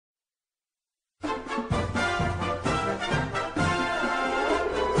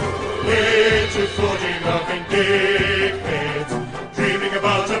to 40 loving dickheads, dreaming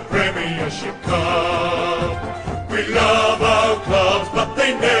about a Premiership Cup. We love our clubs, but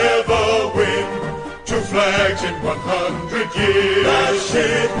they never win. 2 flags in 100 years. That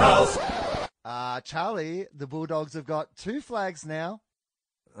shit house. Charlie, the Bulldogs have got 2 flags now.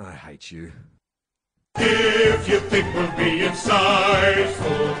 I hate you. If you think we'll be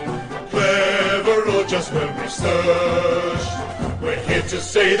insightful, clever, or just well-researched, we're here to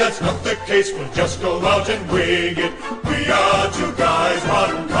say that's not the case. We'll just go out and wing it. We are 2 guys,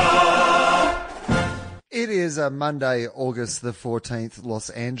 1 cup. It is Monday, August the 14th,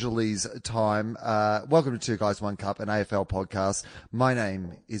 Los Angeles time. Welcome to 2 Guys, 1 Cup, an AFL podcast. My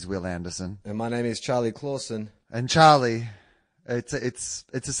name is Will Anderson. And my name is Charlie Clausen. And Charlie, it's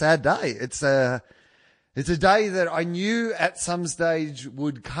a sad day. It's a day that I knew at some stage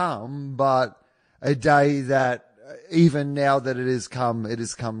would come, but a day that even now that it has come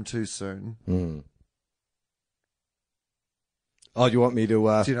too soon. Mm. Oh, do you want me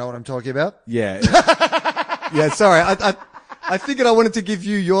to... Do you know what I'm talking about? Yeah. Yeah, sorry. I figured I wanted to give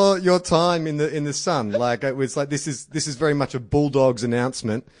you your time in the sun. Like, it was like, this is very much a Bulldogs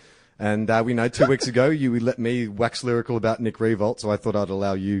announcement. And, we know 2 weeks ago you let me wax lyrical about Nick Riewoldt, so I thought I'd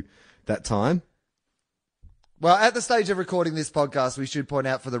allow you that time. Well, at the stage of recording this podcast, we should point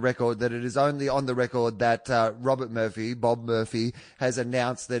out for the record that it is only on the record that Bob Murphy, has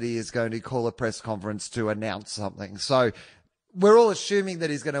announced that he is going to call a press conference to announce something. So we're all assuming that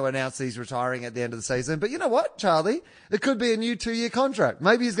he's going to announce he's retiring at the end of the season. But you know what, Charlie? It could be a new 2-year contract.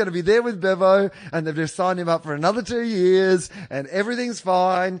 Maybe he's going to be there with Bevo and they've just signed him up for another 2 years and everything's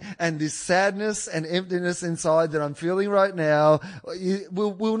fine. And this sadness and emptiness inside that I'm feeling right now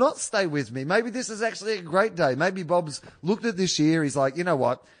will not stay with me. Maybe this is actually a great day. Maybe Bob's looked at this year. He's like, you know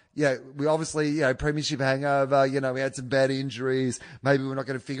what? Yeah, we obviously, premiership hangover, we had some bad injuries. Maybe we're not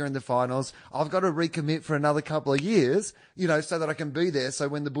going to figure in the finals. I've got to recommit for another couple of years, so that I can be there. So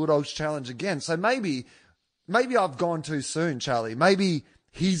when the Bulldogs challenge again. So maybe I've gone too soon, Charlie. Maybe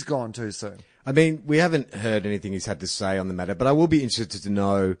he's gone too soon. I mean, we haven't heard anything he's had to say on the matter, but I will be interested to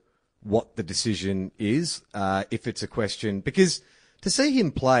know what the decision is, if it's a question, because to see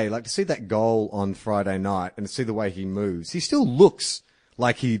him play, like to see that goal on Friday night and to see the way he moves, he still looks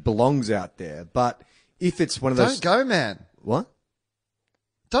like he belongs out there. But if it's one of those... Don't go, man. What?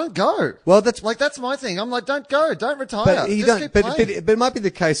 Don't go. Well, that's my thing. I'm like, don't go. Don't retire. But keep playing. But it might be the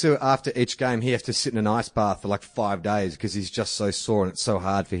case that after each game he has to sit in an ice bath for like 5 days because he's just so sore and it's so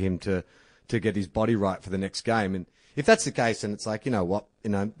hard for him to get his body right for the next game. And if that's the case, then it's like, you know what?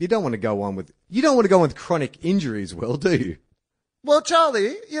 You don't want to go on with chronic injuries, Will, do you? Well,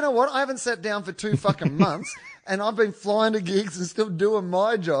 Charlie, you know what? I haven't sat down for 2 fucking months. And I've been flying to gigs and still doing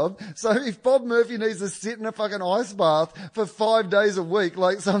my job. So if Bob Murphy needs to sit in a fucking ice bath for 5 days a week,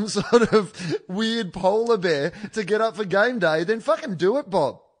 like some sort of weird polar bear to get up for game day, then fucking do it,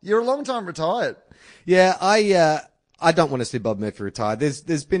 Bob. You're a long time retired. Yeah, I don't want to see Bob Murphy retire.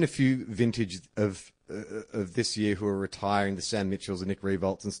 There's been a few vintage of this year who are retiring, the Sam Mitchells and Nick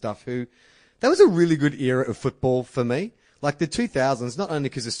Riewoldt and stuff, that was a really good era of football for me. Like the 2000s, not only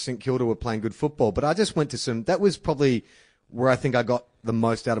because St Kilda were playing good football, but I just went to that was probably where I think I got the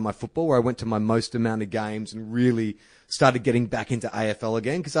most out of my football, where I went to my most amount of games and really started getting back into AFL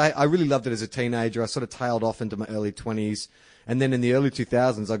again. Because I really loved it as a teenager. I sort of tailed off into my early 20s. And then in the early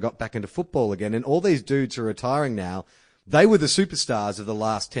 2000s, I got back into football again. And all these dudes who are retiring now, they were the superstars of the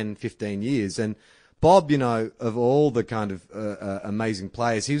last 10, 15 years. And Bob, of all the kind of amazing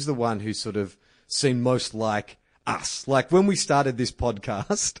players, he was the one who sort of seemed most like us. Like when we started this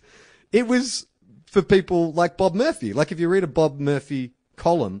podcast, it was for people like Bob Murphy. Like if you read a Bob Murphy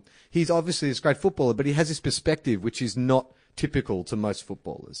column, he's obviously this great footballer, but he has this perspective which is not typical to most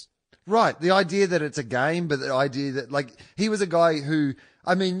footballers. Right. The idea that it's a game, but the idea that he was a guy who,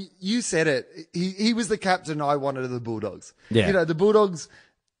 I mean, you said it. He was the captain I wanted of the Bulldogs. Yeah. The Bulldogs,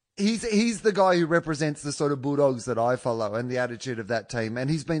 he's the guy who represents the sort of Bulldogs that I follow and the attitude of that team. And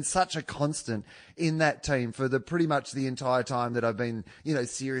he's been such a constant in that team for pretty much the entire time that I've been,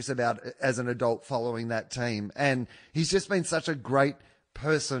 serious about as an adult following that team. And he's just been such a great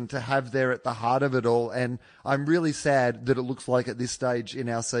person to have there at the heart of it all. And I'm really sad that it looks like at this stage in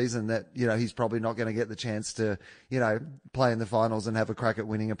our season that, he's probably not going to get the chance to, play in the finals and have a crack at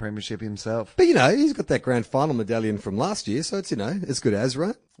winning a premiership himself. But, he's got that grand final medallion from last year, so it's, as good as,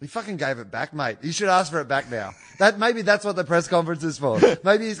 right? He fucking gave it back, mate. You should ask for it back now. Maybe that's what the press conference is for.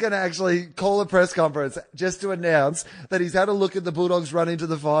 Maybe he's going to actually call a press conference just to announce that he's had a look at the Bulldogs run into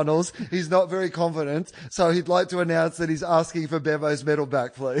the finals. He's not very confident, so he'd like to announce that he's asking for Bevo's medal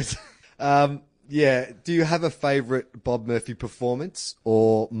back, please. Yeah. Do you have a favourite Bob Murphy performance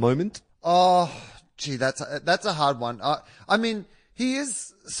or moment? Oh, gee, that's a hard one. I mean, he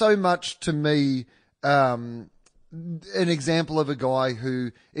is so much to me an example of a guy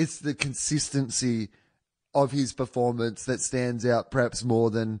who it's the consistency of his performance that stands out perhaps more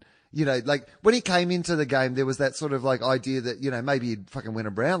than, you know, like when he came into the game, there was that sort of like idea that, you know, maybe he'd fucking win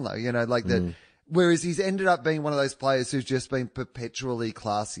a Brownlow, you know, like that. Whereas he's ended up being one of those players who's just been perpetually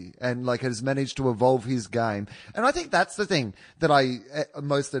classy and like has managed to evolve his game. And I think that's the thing that I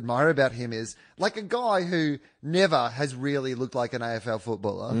most admire about him is like a guy who never has really looked like an AFL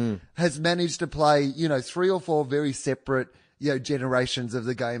footballer has managed to play, you know, 3 or 4 very separate, you know, generations of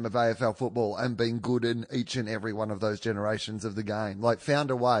the game of AFL football and been good in each and every one of those generations of the game. Like found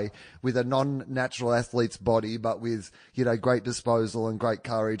a way with a non-natural athlete's body, but with, you know, great disposal and great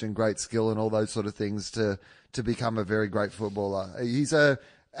courage and great skill and all those sort of things to become a very great footballer. He's a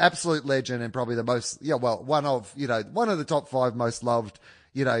absolute legend and probably the most, one of the top 5 most loved,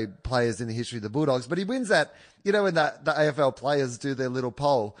 you know, players in the history of the Bulldogs. But he wins that, you know, when the AFL players do their little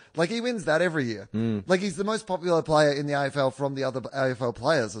poll, like he wins that every year. Like he's the most popular player in the AFL from the other AFL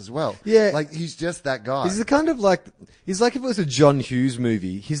players as well. Yeah. Like he's just that guy. He's the kind of like, he's like if it was a John Hughes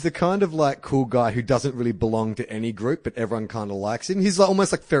movie, he's the kind of like cool guy who doesn't really belong to any group, but everyone kind of likes him. He's like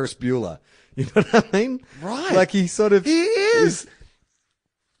almost like Ferris Bueller. You know what I mean? Right. Like he sort of. He is.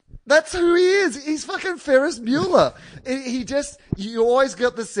 That's who he is. He's fucking Ferris Bueller. You always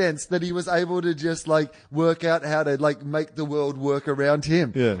got the sense that he was able to just like work out how to like make the world work around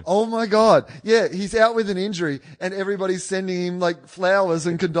him. Yeah. Oh my God. Yeah. He's out with an injury and everybody's sending him like flowers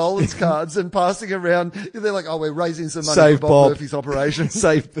and condolence cards and passing around. They're like, oh, we're raising some money Save for Bob Bob. Murphy's operation.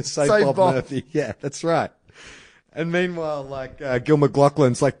 Save Bob Murphy. Yeah, that's right. And meanwhile, like, Gil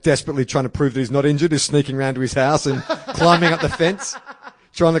McLaughlin's like desperately trying to prove that he's not injured, is sneaking around to his house and climbing up the fence.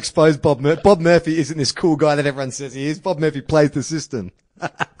 Trying to expose Bob Murphy. Bob Murphy isn't this cool guy that everyone says he is. Bob Murphy plays the system.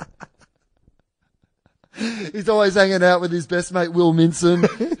 He's always hanging out with his best mate, Will Minson,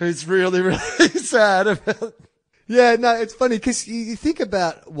 who's really, really sad about. Yeah, no, it's funny because you think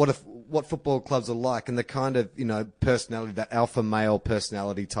about what football clubs are like and the kind of, you know, personality, that alpha male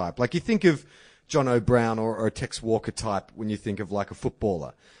personality type. Like you think of John O'Brien or a Tex Walker type when you think of like a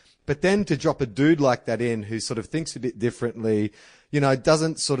footballer. But then to drop a dude like that in who sort of thinks a bit differently, you know,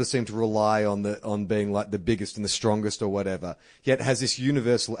 doesn't sort of seem to rely on being like the biggest and the strongest or whatever, yet has this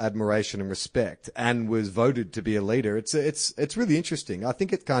universal admiration and respect and was voted to be a leader. It's really interesting. I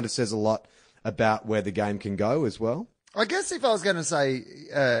think it kind of says a lot about where the game can go as well. I guess if I was going to say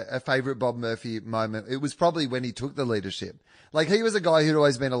a favourite Bob Murphy moment, it was probably when he took the leadership. Like he was a guy who'd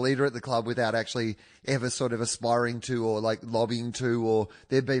always been a leader at the club without actually ever sort of aspiring to or like lobbying to, or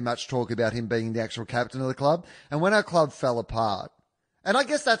there'd been much talk about him being the actual captain of the club. And when our club fell apart, and I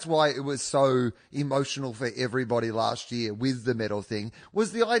guess that's why it was so emotional for everybody last year with the medal thing,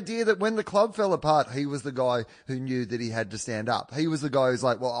 was the idea that when the club fell apart, he was the guy who knew that he had to stand up. He was the guy who's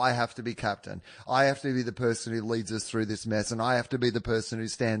like, well, I have to be captain. I have to be the person who leads us through this mess, and I have to be the person who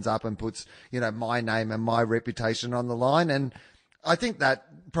stands up and puts, you know, my name and my reputation on the line. And I think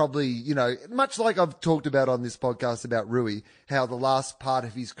that probably, you know, much like I've talked about on this podcast about Rui, how the last part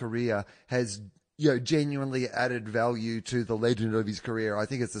of his career has, you know, genuinely added value to the legend of his career. I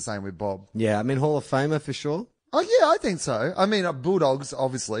think it's the same with Bob. Yeah, I mean, Hall of Famer for sure. Oh, yeah, I think so. I mean, Bulldogs,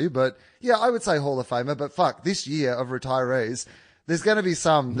 obviously, but yeah, I would say Hall of Famer. But fuck, this year of retirees, there's going to be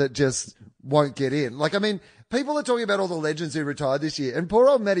some that just won't get in. Like, I mean, people are talking about all the legends who retired this year, and poor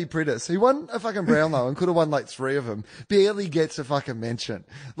old Matty Priddis, who won a fucking Brownlow and could have won like 3 of them, barely gets a fucking mention.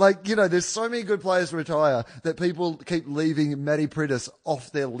 Like, you know, there's so many good players retire that people keep leaving Matty Priddis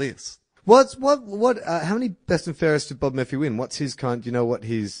off their list. How many best and fairest did Bob Murphy win? What's his kind, do you know what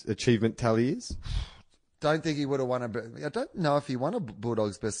his achievement tally is? Don't think he would have won I don't know if he won a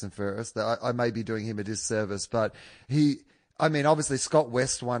Bulldogs best and fairest. I may be doing him a disservice, but obviously Scott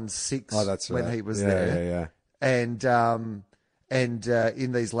West won 6 when he was there. Yeah. And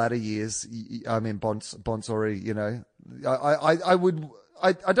in these latter years, I mean, Bonsori, you know,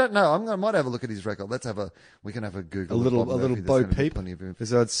 I don't know. I might have a look at his record. We can have a Google. A little Bo Peep,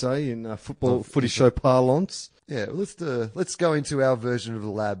 as I'd say in footy show parlance. Yeah, well, let's go into our version of the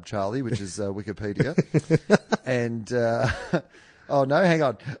lab, Charlie, which is Wikipedia. And oh no, hang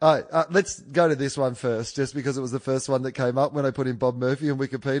on. Let's go to this one first, just because it was the first one that came up when I put in Bob Murphy in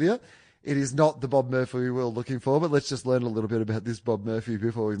Wikipedia. It is not the Bob Murphy we were looking for, but let's just learn a little bit about this Bob Murphy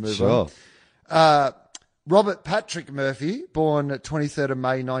before we move on. Robert Patrick Murphy, born 23rd of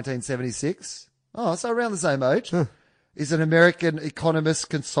May 1976. Oh, so around the same age. Is an American economist,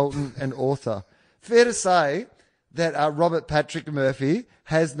 consultant, and author. Fair to say that Robert Patrick Murphy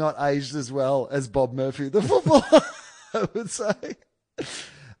has not aged as well as Bob Murphy, the footballer, I would say.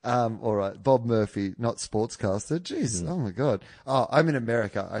 All right. Bob Murphy, not sportscaster. Jeez. Oh my God. Oh, I'm in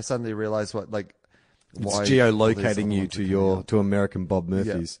America. I suddenly realized It's why geolocating you to American Bob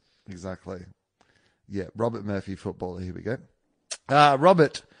Murphys. Yeah, exactly. Yeah. Robert Murphy, footballer. Here we go.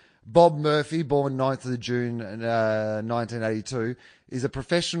 Robert Bob Murphy, born 9th of June, 1982, is a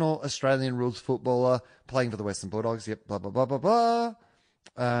professional Australian rules footballer playing for the Western Bulldogs. Yep. Blah, blah, blah, blah, blah.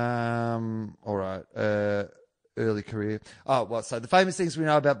 All right. Early career. Oh, well, so the famous things we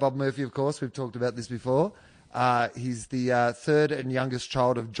know about Bob Murphy, of course, we've talked about this before. He's the third and youngest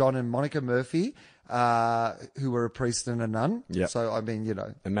child of John and Monica Murphy, who were a priest and a nun. Yeah. So, I mean,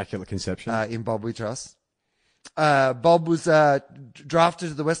 Immaculate Conception. in Bob we trust. Bob was drafted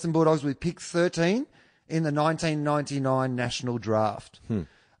to the Western Bulldogs with pick 13 in the 1999 National Draft.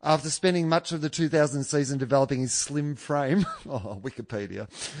 After spending much of the 2000 season developing his slim frame, Wikipedia,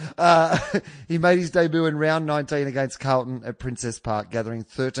 he made his debut in round 19 against Carlton at Princess Park, gathering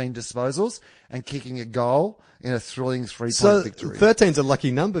 13 disposals and kicking a goal in a thrilling 3-point victory. 13's a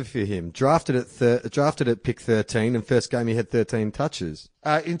lucky number for him. Drafted at pick 13, and first game he had 13 touches.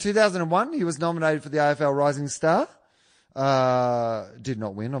 In 2001, he was nominated for the AFL Rising Star. Did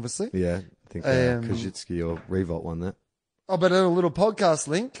not win, obviously. Yeah, I think Kajitsky or Revolt won that. Oh, but a little podcast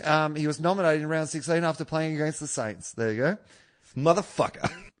link. He was nominated in round 16 after playing against the Saints. There you go. Motherfucker.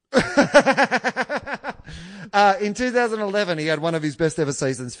 In 2011, he had one of his best ever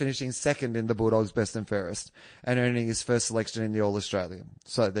seasons, finishing second in the Bulldogs' best and fairest and earning his first selection in the All-Australian.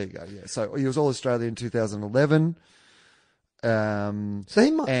 So there you go. Yeah. So he was All-Australian in 2011. So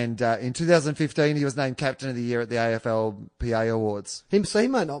he might, and in 2015, he was named Captain of the Year at the AFLPA Awards. So he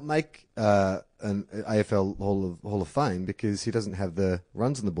might not make an AFL Hall of Fame because he doesn't have the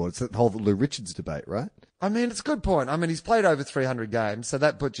runs on the board. It's the whole Lou Richards debate, right? I mean, it's a good point. I mean, he's played over 300 games, so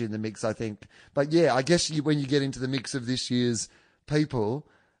that puts you in the mix, I think. But yeah, I guess when you get into the mix of this year's people,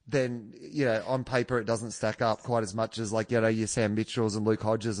 then, on paper it doesn't stack up quite as much as your Sam Mitchells and Luke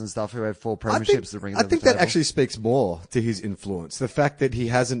Hodges and stuff who have 4 premierships to bring to the table. I think that actually speaks more to his influence. The fact that he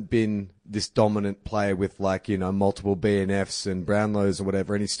hasn't been this dominant player with multiple BNFs and Brownlows or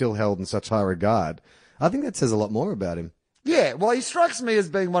whatever, and he's still held in such high regard. I think that says a lot more about him. Yeah, well, he strikes me as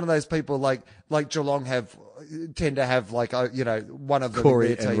being one of those people like Geelong tend to have one of them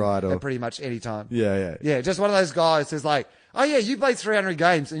Corey in their and team Ryder. at pretty much any time. Yeah. Yeah, just one of those guys who's like, oh yeah, you played 300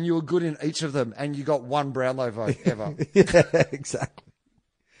 games and you were good in each of them and you got 1 Brownlow vote ever. Yeah, exactly.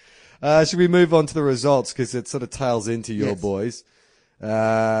 Should we move on to the results because it sort of tails into your boys?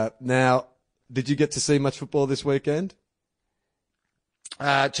 Now, did you get to see much football this weekend?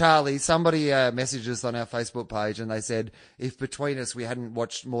 Charlie, somebody messaged us on our Facebook page and they said if between us we hadn't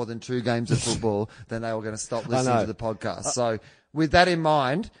watched more than 2 games of football, then they were going to stop listening to the podcast. So with that in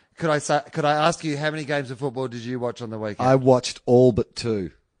mind, could I ask you how many games of football did you watch on the weekend? I watched all but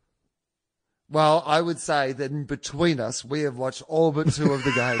 2. Well, I would say that in between us, we have watched all but 2 of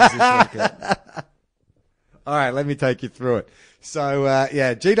the games this weekend. All right, let me take you through it. So,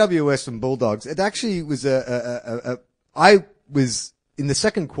 GWS and Bulldogs. It actually was I was in the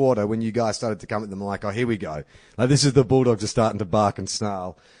second quarter when you guys started to come at them, I'm like, oh, here we go. Like, this is the Bulldogs are starting to bark and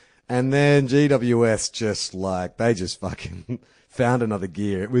snarl. And then GWS they just fucking found another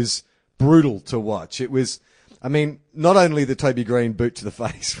gear. It was brutal to watch. It was, not only the Toby Green boot to the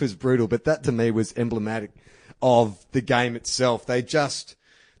face was brutal, but that to me was emblematic of the game itself. They just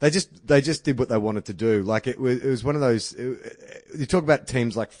did what they wanted to do. Like it was one of those, you talk about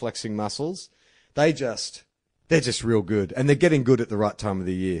teams like flexing muscles. They're just real good and they're getting good at the right time of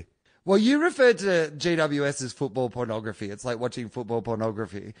the year. Well, you referred to GWS as football pornography. It's like watching football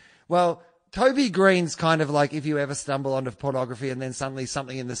pornography. Well, Toby Green's kind of like if you ever stumble onto pornography and then suddenly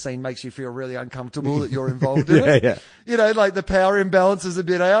something in the scene makes you feel really uncomfortable that you're involved in it. Yeah. Like the power imbalance is a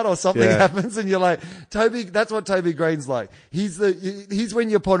bit out or something happens and you're like, Toby, that's what Toby Green's like. He's when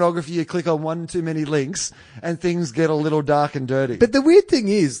your pornography, you click on one too many links and things get a little dark and dirty. But the weird thing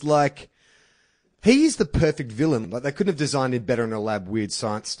is, he's the perfect villain. Like, they couldn't have designed him better in a lab weird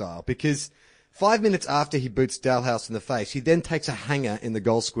science style because 5 minutes after he boots Dalhouse in the face, he then takes a hanger in the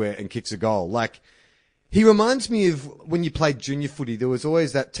goal square and kicks a goal. He reminds me of when you played junior footy, there was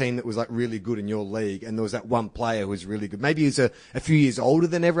always that team that was really good in your league and there was that one player who was really good. Maybe he was a few years older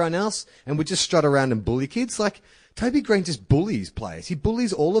than everyone else and would just strut around and bully kids. Toby Green just bullies players. He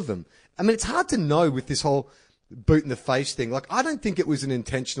bullies all of them. It's hard to know with this whole boot in the face thing. I don't think it was an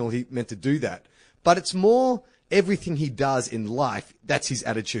intentional he meant to do that. But it's more everything he does in life, that's his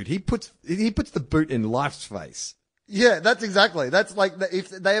attitude. He puts the boot in life's face. Yeah, that's exactly. That's like if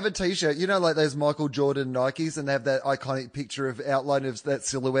they have a t-shirt, those Michael Jordan Nikes and they have that iconic picture of outline of that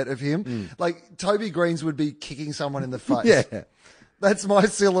silhouette of him. Toby Green's would be kicking someone in the face. Yeah. That's my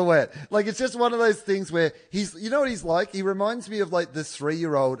silhouette. Like, it's just one of those things where you know what he's like? He reminds me of like the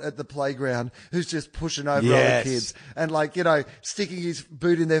 3-year-old at the playground who's just pushing over other kids and like, sticking his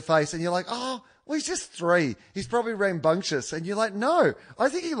boot in their face. And you're like, oh, well, he's just 3. He's probably rambunctious. And you're like, no, I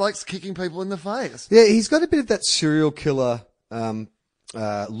think he likes kicking people in the face. Yeah, he's got a bit of that serial killer,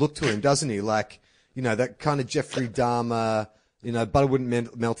 look to him, doesn't he? Like, that kind of Jeffrey Dahmer, butter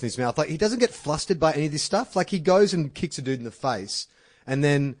wouldn't melt in his mouth. Like, he doesn't get flustered by any of this stuff. Like, he goes and kicks a dude in the face, and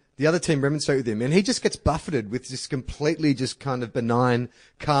then the other team remonstrate with him, and he just gets buffeted with this completely just kind of benign,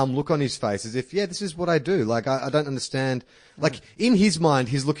 calm look on his face, as if, yeah, this is what I do. Like, I don't understand. Like, in his mind,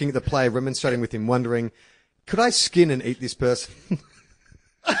 he's looking at the player, remonstrating with him, wondering, could I skin and eat this person?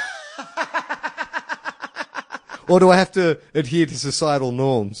 Or do I have to adhere to societal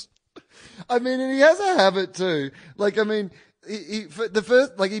norms? I mean, and he has a habit too. Like, I mean, he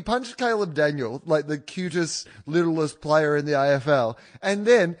punched Caleb Daniel, like the cutest, littlest player in the AFL, and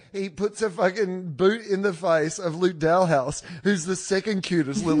then he puts a fucking boot in the face of Luke Dalhouse, who's the second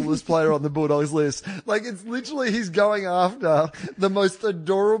cutest, littlest player on the Bulldogs list. Like, it's literally he's going after the most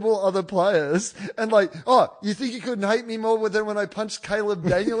adorable other players, and like, oh, you think you couldn't hate me more than when I punched Caleb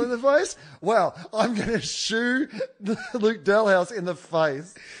Daniel in the face? Well, I'm gonna shoe Luke Dalhouse in the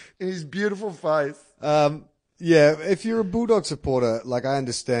face, in his beautiful face. Yeah, if you're a Bulldog supporter, like, I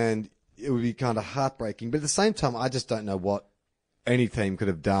understand it would be kind of heartbreaking, but at the same time, I just don't know what any team could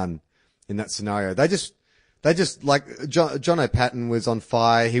have done in that scenario. They just like, John O'Patton was on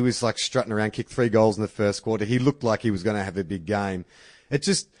fire. He was like strutting around, kicked 3 goals in the first quarter. He looked like he was going to have a big game. It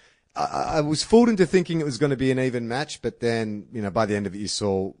just, I was fooled into thinking it was going to be an even match, but then, by the end of it, you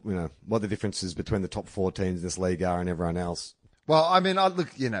saw, what the differences between the top 4 teams in this league are and everyone else. Well, I mean,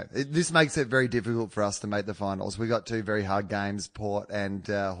 this makes it very difficult for us to make the finals. We got 2 very hard games, Port and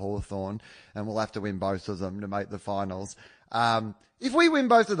Hawthorn, and we'll have to win both of them to make the finals. If we win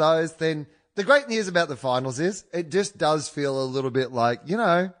both of those, then the great news about the finals is it just does feel a little bit like,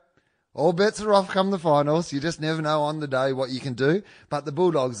 all bets are off come the finals. You just never know on the day what you can do. But the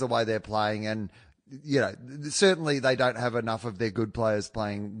Bulldogs, the way they're playing, and certainly they don't have enough of their good players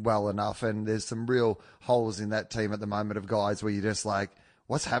playing well enough, and there's some real holes in that team at the moment of guys where you're just like,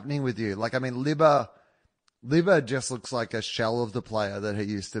 what's happening with you? Like, I mean, Libba just looks like a shell of the player that he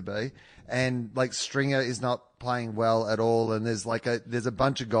used to be, and like Stringer is not playing well at all, and there's a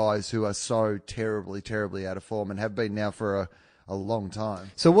bunch of guys who are so terribly, terribly out of form and have been now for a long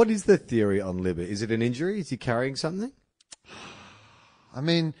time. So what is the theory on Libba? Is it an injury? Is he carrying something? I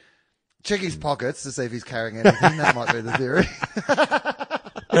mean, check his pockets to see if he's carrying anything. That might be the theory.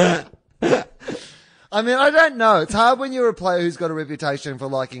 I mean, I don't know. It's hard when you're a player who's got a reputation for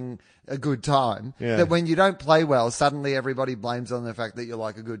liking a good time, that when you don't play well, suddenly everybody blames on the fact that you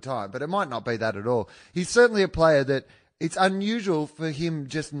like a good time. But it might not be that at all. He's certainly a player that it's unusual for him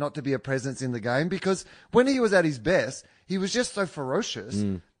just not to be a presence in the game, because when he was at his best, he was just so ferocious.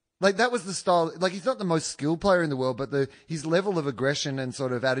 Like, that was the style. Like, he's not the most skilled player in the world, but his level of aggression and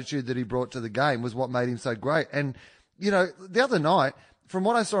sort of attitude that he brought to the game was what made him so great. And, the other night, from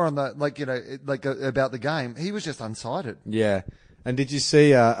what I saw on about the game, he was just unsighted. Yeah. And did you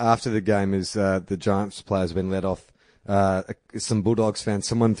see, after the game, as the Giants players have been let off, some Bulldogs fans,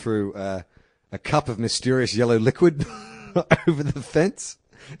 someone threw a cup of mysterious yellow liquid over the fence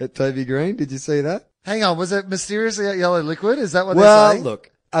at Toby Green? Did you see that? Hang on, was it mysteriously yellow liquid? Is that what they're saying? Well,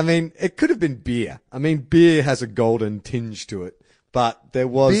 look, I mean, it could have been beer. I mean, beer has a golden tinge to it, but there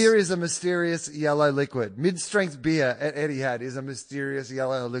was... Beer is a mysterious yellow liquid. Mid-strength beer at Etihad is a mysterious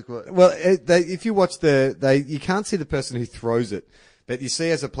yellow liquid. Well, if you watch you can't see the person who throws it, but you see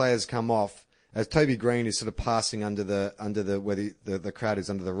as the players come off, as Toby Green is sort of passing under where the crowd is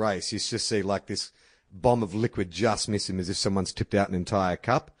under the race, you just see like this bomb of liquid just miss him, as if someone's tipped out an entire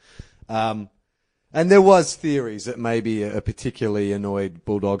cup. And there was theories that maybe a particularly annoyed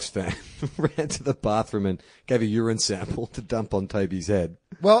Bulldogs fan ran to the bathroom and gave a urine sample to dump on Toby's head.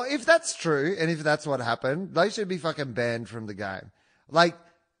 Well, if that's true, and if that's what happened, they should be fucking banned from the game. Like,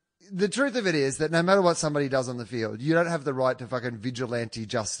 the truth of it is that no matter what somebody does on the field, you don't have the right to fucking vigilante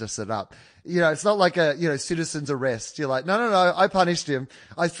justice it up. It's not like a, citizen's arrest. You're like, no, I punished him.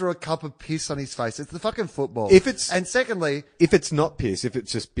 I threw a cup of piss on his face. It's the fucking football. And secondly, if it's not piss, if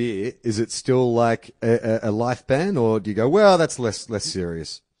it's just beer, is it still like a life ban, or do you go, well, that's less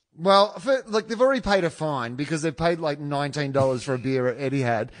serious? Well, they've already paid a fine because they've paid like $19 for a beer at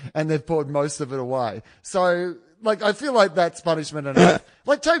Etihad, and they've poured most of it away. So, I feel like that's punishment enough.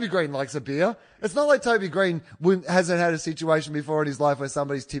 Like, Toby Green likes a beer. It's not like Toby Green hasn't had a situation before in his life where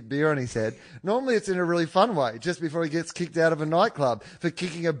somebody's tipped beer on his head. Normally it's in a really fun way, just before he gets kicked out of a nightclub for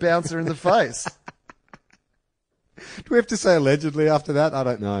kicking a bouncer in the face. Do we have to say allegedly after that? I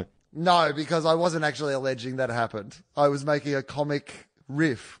don't know. No, because I wasn't actually alleging that happened. I was making a comic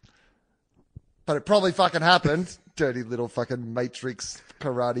riff. But it probably fucking happened. Dirty little fucking Matrix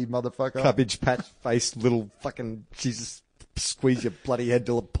karate motherfucker. Cabbage patch face, little fucking Jesus, squeeze your bloody head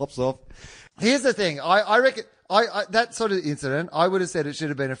till it pops off. Here's the thing. I reckon that sort of incident, I would have said it should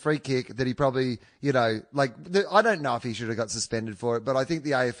have been a free kick that he probably, I don't know if he should have got suspended for it, but I think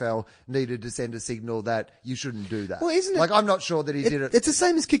the AFL needed to send a signal that you shouldn't do that. Well, isn't it? Like, I'm not sure that he did it. It's the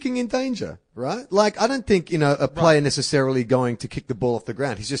same as kicking in danger, right? Like, I don't think, a player necessarily going to kick the ball off the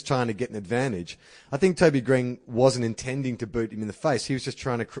ground. He's just trying to get an advantage. I think Toby Green wasn't intending to boot him in the face. He was just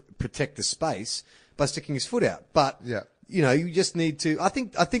trying to protect the space by sticking his foot out. But, yeah. You just need to. I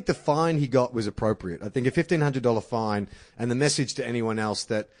think the fine he got was appropriate. I think a $1,500 fine and the message to anyone else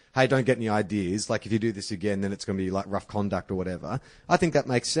that, hey, don't get any ideas. Like, if you do this again, then it's going to be like rough conduct or whatever. I think that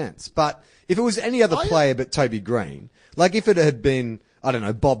makes sense. But if it was any other player but Toby Green, like if it had been, I don't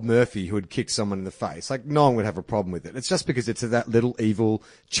know, Bob Murphy who had kicked someone in the face, like no one would have a problem with it. It's just because it's that little evil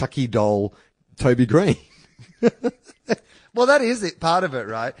Chucky doll Toby Green. Well, that is it, part of it,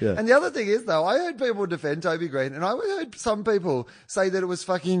 right? Yeah. And the other thing is, though, I heard people defend Toby Green, and I heard some people say that it was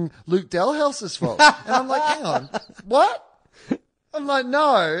fucking Luke Dalhouse's fault. And I'm like, hang on, what? I'm like,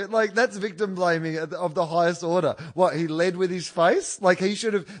 no, like that's victim blaming of the highest order. What, he led with his face? Like he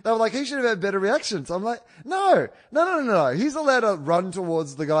should have, they were like, he should have had better reactions. I'm like, no. He's allowed to run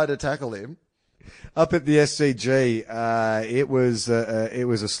towards the guy to tackle him. Up at the SCG, it was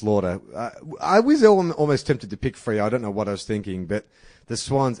a slaughter. I was almost tempted to pick Freo. I don't know what I was thinking, but the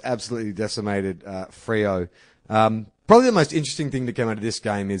Swans absolutely decimated Freo. Probably the most interesting thing that came out of this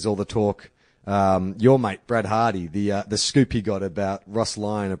game is all the talk. Your mate Brad Hardy, the scoop he got about Ross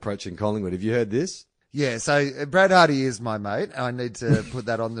Lyon approaching Collingwood. Have you heard this? Yeah, so Brad Hardy is my mate. I need to put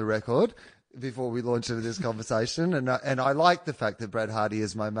that on the record before we launch into this conversation. And I like the fact that Brad Hardy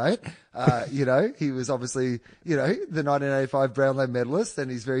is my mate. He was obviously, the 1985 Brownlow medalist,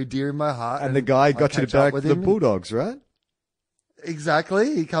 and he's very dear in my heart. And the guy got you to back the Bulldogs, right?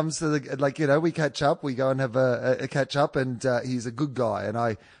 Exactly. He comes to we catch up, we go and have a catch up, and he's a good guy, and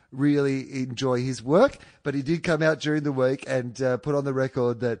I really enjoy his work. But he did come out during the week and put on the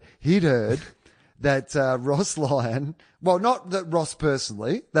record that he'd heard that Ross Lyon, well, not that Ross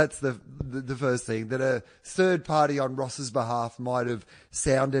personally, that's the first thing, that a third party on Ross's behalf might have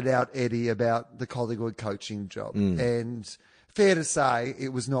sounded out Eddie about the Collingwood coaching job. And fair to say, it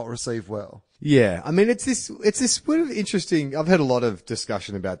was not received well. Yeah, I mean, it's this sort of interesting. I've heard a lot of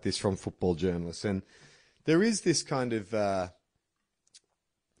discussion about this from football journalists, and there is this kind of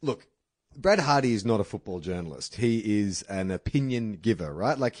look. Brad Hardy is not a football journalist. He is an opinion giver,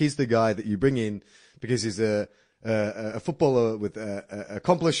 right? Like he's the guy that you bring in because he's a footballer with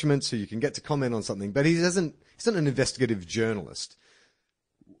accomplishments, so you can get to comment on something. But he's not an investigative journalist.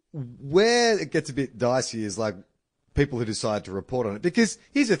 Where it gets a bit dicey is like people who decide to report on it. Because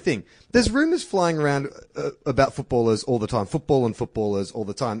here's the thing. There's rumors flying around about footballers all the time. Football and footballers all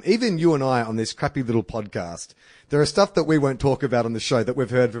the time. Even you and I on this crappy little podcast, there are stuff that we won't talk about on the show that we've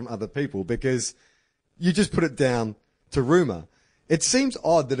heard from other people because you just put it down to rumor. It seems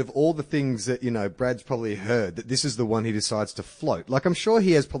odd that of all the things that, Brad's probably heard, that this is the one he decides to float. Like, I'm sure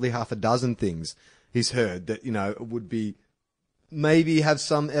he has probably half a dozen things he's heard that, would be maybe have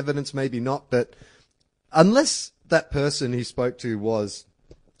some evidence, maybe not. But unless that person he spoke to was,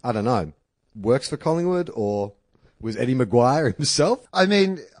 I don't know, works for Collingwood or was Eddie Maguire himself. I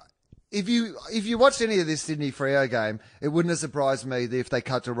mean, if you watched any of this Sydney Freo game, it wouldn't have surprised me if they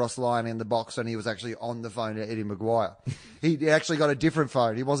cut to Ross Lyon in the box and he was actually on the phone to Eddie Maguire. He actually got a different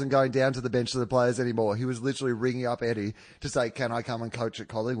phone. He wasn't going down to the bench of the players anymore. He was literally ringing up Eddie to say, can I come and coach at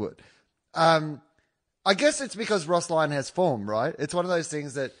Collingwood? I guess it's because Ross Lyon has form, right? It's one of those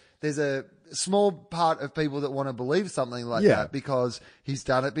things that there's a small part of people that want to believe something like that because he's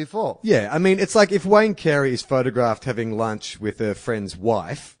done it before. Yeah, I mean, it's like if Wayne Carey is photographed having lunch with a friend's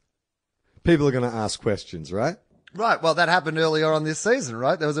wife, people are going to ask questions, right? Right. Well, that happened earlier on this season,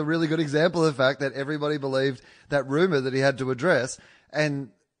 right? There was a really good example of the fact that everybody believed that rumor that he had to address.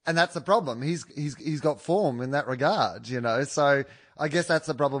 And that's the problem. He's got form in that regard, So I guess that's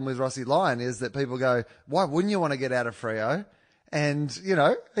the problem with Rossi Lyon is that people go, why wouldn't you want to get out of Freo? And,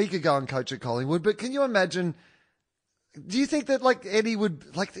 he could go and coach at Collingwood. But can you imagine, do you think that, Eddie would,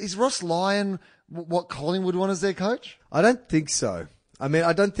 is Ross Lyon what Collingwood want as their coach? I don't think so. I mean,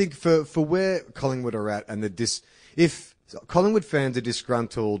 I don't think for where Collingwood are at and if Collingwood fans are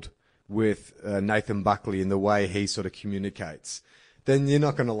disgruntled with Nathan Buckley in the way he sort of communicates, then you're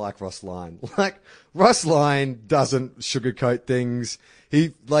not going to like Ross Lyon. Ross Lyon doesn't sugarcoat things.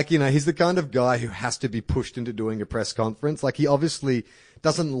 He's the kind of guy who has to be pushed into doing a press conference. Like, he obviously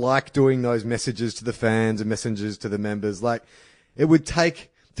doesn't like doing those messages to the fans and messages to the members. Like, it would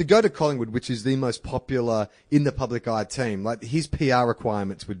take, to go to Collingwood, which is the most popular in the public eye team, like, his PR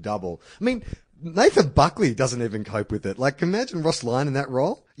requirements would double. I mean, Nathan Buckley doesn't even cope with it. Like, imagine Ross Lyon in that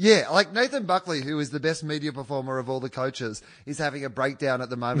role. Yeah, like Nathan Buckley, who is the best media performer of all the coaches, is having a breakdown at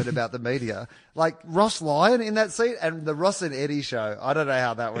the moment about the media. Like, Ross Lyon in that seat and the Ross and Eddie show. I don't know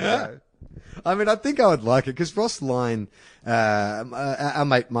how that would go. I mean, I think I would like it because Ross Lyon, our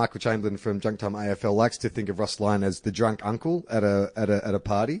mate Michael Chamberlain from Junk Time AFL likes to think of Ross Lyon as the drunk uncle at a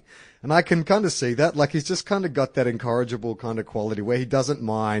party. And I can kind of see that. Like, he's just kind of got that incorrigible kind of quality where he doesn't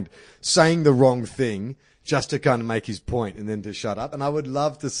mind saying the wrong thing just to kind of make his point and then to shut up. And I would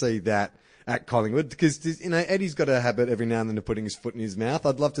love to see that at Collingwood because, Eddie's got a habit every now and then of putting his foot in his mouth.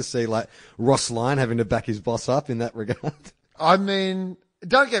 I'd love to see, like, Ross Lyon having to back his boss up in that regard. I mean,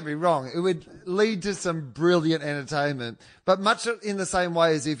 don't get me wrong, it would lead to some brilliant entertainment, but much in the same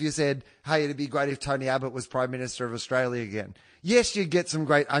way as if you said, hey, it'd be great if Tony Abbott was Prime Minister of Australia again. Yes, you'd get some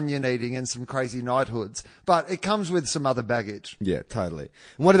great onion eating and some crazy knighthoods, but it comes with some other baggage. Yeah, totally.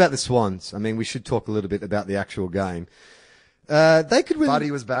 And what about the Swans? I mean, we should talk a little bit about the actual game. They could win. Buddy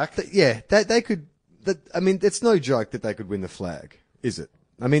was back. They could. I mean, it's no joke that they could win the flag, is it?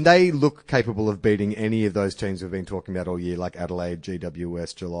 I mean, they look capable of beating any of those teams we've been talking about all year, like Adelaide,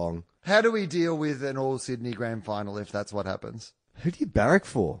 GWS, Geelong. How do we deal with an all-Sydney grand final if that's what happens? Who do you barrack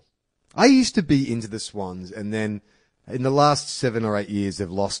for? I used to be into the Swans, and then in the last 7 or 8 years, they've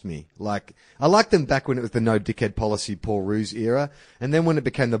lost me. Like, I liked them back when it was the no dickhead policy Paul Roos era, and then when it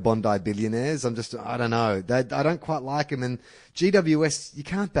became the Bondi billionaires, I don't know. I don't quite like them, and GWS, you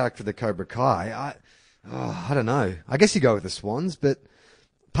can't barrack for the Cobra Kai. I don't know. I guess you go with the Swans, but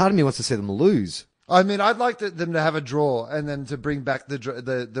part of me wants to see them lose. I mean, I'd like them to have a draw and then to bring back the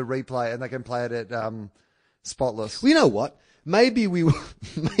replay and they can play it at Spotless. Well, you know what? Maybe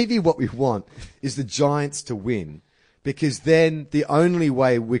what we want is the Giants to win, because then the only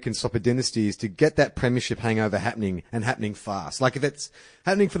way we can stop a dynasty is to get that premiership hangover happening and happening fast. Like, if it's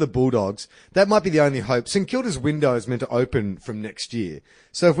happening for the Bulldogs, that might be the only hope. St Kilda's window is meant to open from next year.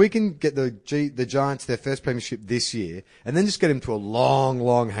 So if we can get the Giants their first premiership this year and then just get them to a long,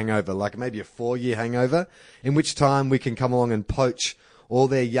 long hangover, like maybe a 4-year hangover, in which time we can come along and poach all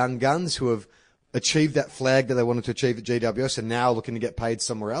their young guns who have achieved that flag that they wanted to achieve at GWS and now looking to get paid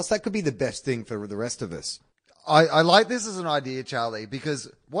somewhere else, that could be the best thing for the rest of us. I like this as an idea, Charlie, because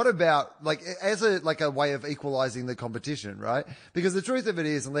what about, like, as a way of equalizing the competition, right? Because the truth of it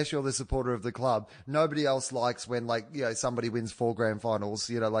is, unless you're the supporter of the club, nobody else likes when, like, somebody wins 4 grand finals,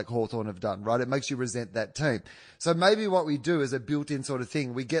 like Hawthorn have done, right? It makes you resent that team. So maybe what we do is a built-in sort of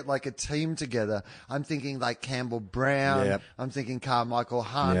thing. We get like a team together. I'm thinking like Campbell Brown. Yep. I'm thinking Carmichael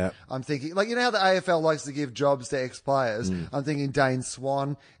Hunt. Yep. I'm thinking, like, how the AFL likes to give jobs to ex-players. I'm thinking Dane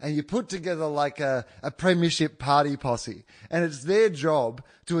Swan. And you put together like a premiership party posse. And it's their job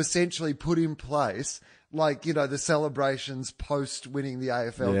to essentially put in place, like, the celebrations post winning the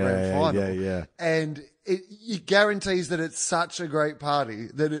AFL grand final. Yeah. And it guarantees that it's such a great party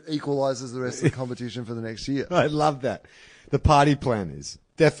that it equalises the rest of the competition for the next year. I love that. The party planners.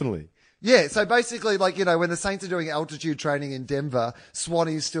 Definitely. Yeah, so basically, like, when the Saints are doing altitude training in Denver,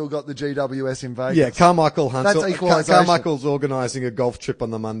 Swanee's still got the GWS in Vegas. Yeah, Carmichael Hunt's That's equalisation. Carmichael's organising a golf trip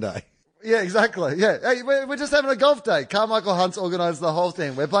on the Monday. Yeah, exactly. Yeah. Hey, we're just having a golf day. Carmichael Hunt's organised the whole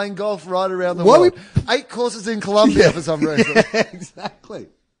thing. We're playing golf right around the world. 8 courses in Colombia for some reason. Yeah, exactly.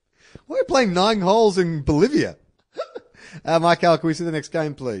 We're playing 9 holes in Bolivia. Michael, can we see the next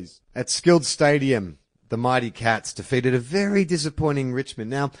game, please? At Skilled Stadium, the Mighty Cats defeated a very disappointing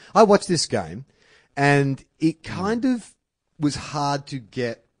Richmond. Now, I watched this game, and it kind of was hard to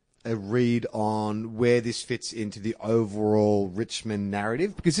get a read on where this fits into the overall Richmond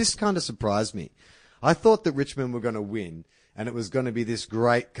narrative, because this kind of surprised me. I thought that Richmond were going to win, and it was going to be this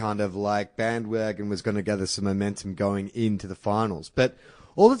great kind of like bandwagon was going to gather some momentum going into the finals. But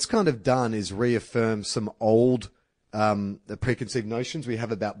all it's kind of done is reaffirm some old preconceived notions we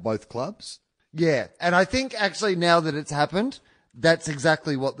have about both clubs. Yeah. And I think actually now that it's happened, that's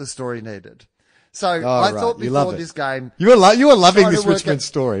exactly what the story needed. So I thought before this game, you were loving this Richmond Richmond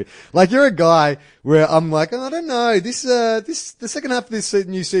story. Like, you're a guy where I'm like, I don't know, the second half of this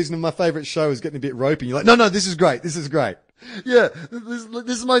new season of my favourite show is getting a bit ropey. You're like, no, this is great. This is great. Yeah,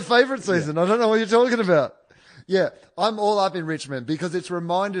 this is my favourite season. Yeah. I don't know what you're talking about. Yeah, I'm all up in Richmond because it's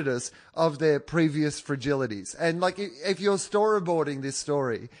reminded us of their previous fragilities. And like, if you're storyboarding this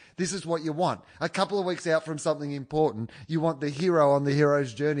story, this is what you want. A couple of weeks out from something important, you want the hero on the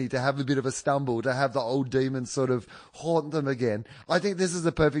hero's journey to have a bit of a stumble, to have the old demons sort of haunt them again. I think this is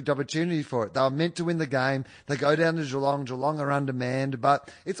the perfect opportunity for it. They were meant to win the game. They go down to Geelong. Geelong are undermanned, but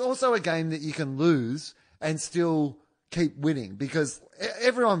it's also a game that you can lose and still keep winning because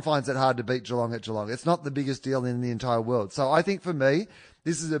everyone finds it hard to beat Geelong at Geelong. It's not the biggest deal in the entire world. So I think for me,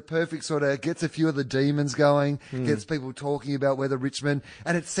 this is a perfect sort of gets a few of the demons going, gets people talking about whether Richmond,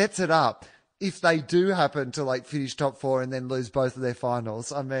 and it sets it up. If they do happen to like finish top four and then lose both of their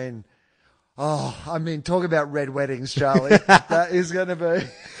finals, I mean, talk about red weddings, Charlie. That is going to be.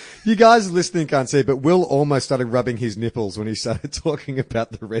 You guys listening can't see, but Will almost started rubbing his nipples when he started talking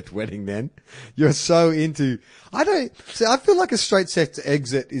about the red wedding then. You're so into... I feel like a straight set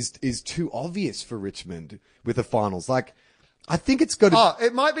exit is too obvious for Richmond with the finals. Like, I think it's got to... Oh,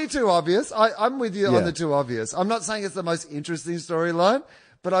 it might be too obvious. I'm with you on the too obvious. I'm not saying it's the most interesting storyline,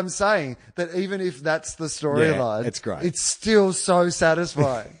 but I'm saying that even if that's the storyline... it's great. It's still so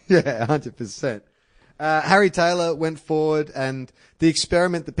satisfying. Yeah, 100%. Harry Taylor went forward, and the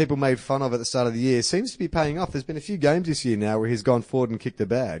experiment that people made fun of at the start of the year seems to be paying off. There's been a few games this year now where he's gone forward and kicked the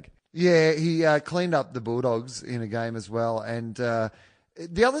bag. Yeah, he cleaned up the Bulldogs in a game as well. And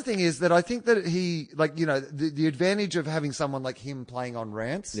the other thing is that I think that he, like, you know, the advantage of having someone like him playing on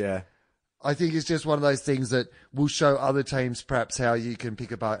rants. Yeah. I think it's just one of those things that will show other teams perhaps how you can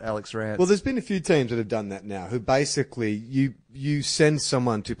pick apart Alex Rance. Well, there's been a few teams that have done that now, who basically you send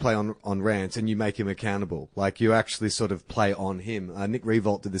someone to play on Rance and you make him accountable. Like, you actually sort of play on him. Nick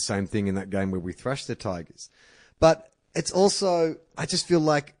Revolt did the same thing in that game where we thrashed the Tigers. But it's also, I just feel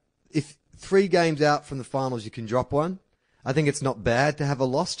like if 3 games out from the finals you can drop one, I think it's not bad to have a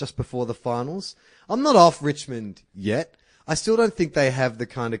loss just before the finals. I'm not off Richmond yet. I still don't think they have the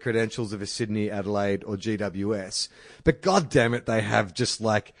kind of credentials of a Sydney, Adelaide, or GWS. But God damn it, they have just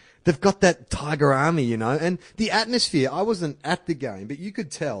like, they've got that Tiger Army, you know, and the atmosphere. I wasn't at the game, but you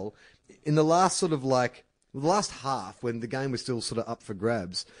could tell in the last sort of like, the last half when the game was still sort of up for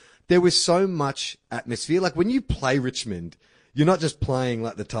grabs, there was so much atmosphere. Like when you play Richmond, you're not just playing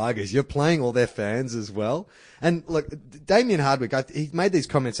like the Tigers, you're playing all their fans as well. And look, Damien Hardwick, he made these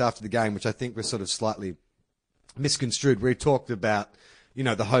comments after the game, which I think were sort of slightly misconstrued, where he talked about, you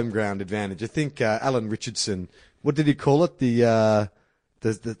know, the home ground advantage. I think Alan Richardson, what did he call it? The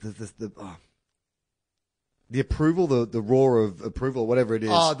approval, the roar of approval, whatever it is.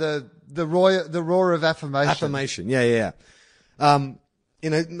 Oh, the roar of affirmation. Affirmation, yeah. You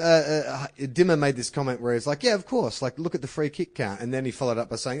know, Dimmer made this comment where he's like, yeah, of course, like, look at the free kick count. And then he followed up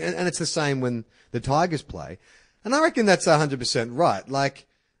by saying, and it's the same when the Tigers play. And I reckon that's 100% right. Like,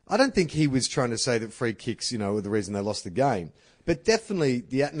 I don't think he was trying to say that free kicks, you know, were the reason they lost the game. But definitely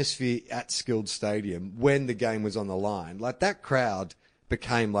the atmosphere at Skilled Stadium when the game was on the line, like that crowd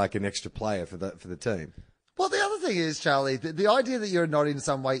became like an extra player for the team. Well, the other thing is, Charlie, the idea that you're not in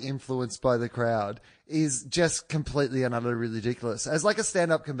some way influenced by the crowd is just completely and utterly ridiculous. As like a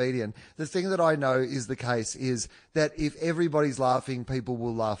stand-up comedian, the thing that I know is the case is that if everybody's laughing, people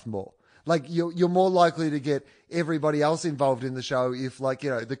will laugh more. Like you're more likely to get everybody else involved in the show if, like, you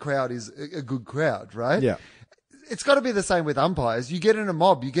know, the crowd is a good crowd, right? Yeah. It's got to be the same with umpires. You get in a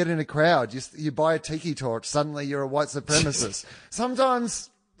mob, you get in a crowd, you buy a tiki torch, suddenly you're a white supremacist. Sometimes,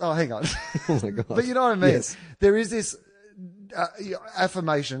 oh, hang on. Oh my God. But you know what I mean? Yes. There is this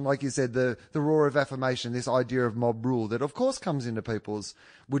affirmation, like you said, the roar of affirmation, this idea of mob rule that of course comes into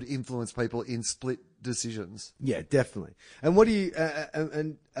would influence people in split decisions. Yeah, definitely. And what do you,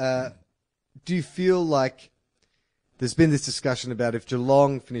 do you feel like there's been this discussion about if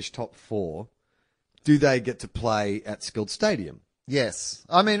Geelong finish top 4, do they get to play at Skilled Stadium? Yes.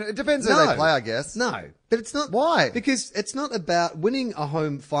 I mean, it depends who they play, I guess. No, but it's not. Why? Because it's not about winning a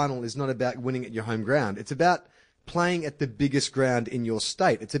home final is not about winning at your home ground. It's about playing at the biggest ground in your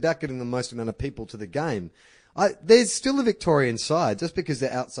state. It's about getting the most amount of people to the game. There's still a Victorian side. Just because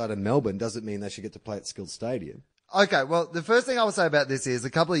they're outside of Melbourne doesn't mean they should get to play at Skilled Stadium. Okay, well, the first thing I will say about this is a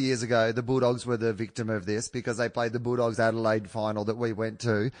couple of years ago, the Bulldogs were the victim of this because they played the Bulldogs Adelaide final that we went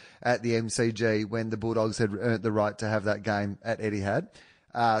to at the MCG when the Bulldogs had earned the right to have that game at Etihad.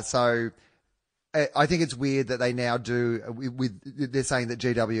 So I think it's weird that they now do they're saying that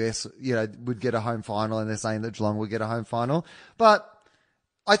GWS, you know, would get a home final and they're saying that Geelong would get a home final. But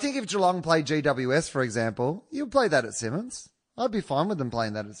I think if Geelong played GWS, for example, you'll play that at Simmons. I'd be fine with them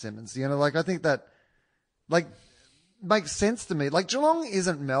playing that at Simmons. You know, like, I think that, like, makes sense to me. Like, Geelong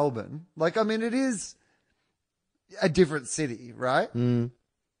isn't Melbourne. Like, I mean, it is a different city, right?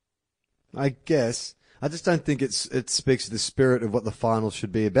 I guess. I just don't think it speaks to the spirit of what the final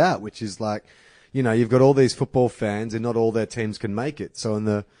should be about, which is like, you've got all these football fans and not all their teams can make it. So in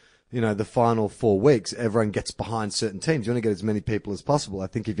the final 4 weeks, everyone gets behind certain teams. You want to get as many people as possible. I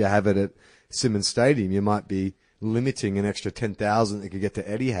think if you have it at Simmons Stadium, you might be limiting an extra 10,000 that could get to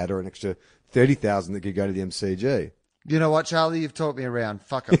Etihad or an extra 30,000 that could go to the MCG. You know what, Charlie? You've taught me around.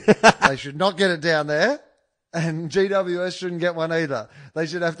 Fuck them. They should not get it down there. And GWS shouldn't get one either. They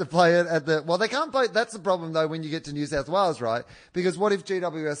should have to play it at well, they can't play. That's the problem though when you get to New South Wales, right? Because what if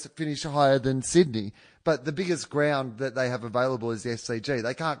GWS finish higher than Sydney? But the biggest ground that they have available is the SCG.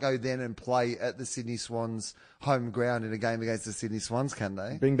 They can't go then and play at the Sydney Swans home ground in a game against the Sydney Swans, can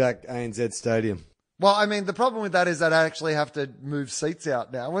they? Bring back ANZ Stadium. Well, I mean, the problem with that is they'd actually have to move seats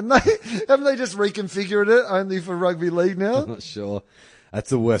out now, wouldn't they? Haven't they just reconfigured it only for rugby league now? I'm not sure. That's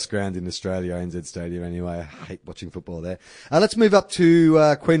the worst ground in Australia, ANZ Stadium anyway. I hate watching football there. Let's move up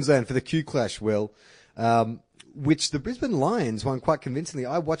to Queensland for the Q Clash, Will, which the Brisbane Lions won quite convincingly.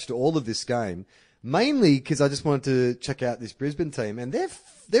 I watched all of this game, mainly because I just wanted to check out this Brisbane team, and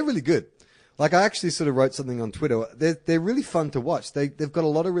they're really good. Like, I actually sort of wrote something on Twitter. They're really fun to watch. They've got a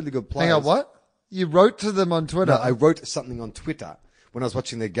lot of really good players. Hang on, what? You wrote to them on Twitter? No, I wrote something on Twitter when I was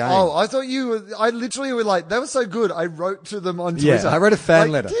watching their game. Oh, I thought I literally were like, they were so good. I wrote to them on Twitter. Yeah, I wrote a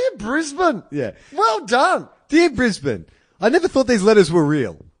fan letter. Dear Brisbane. Yeah. Well done. Dear Brisbane. I never thought these letters were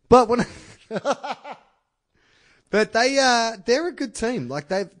real. But but they're a good team. Like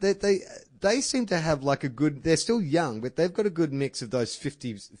they seem to have like they're still young, but they've got a good mix of those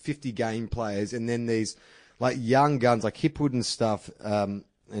 50 game players and then these like young guns like Hipwood and stuff, and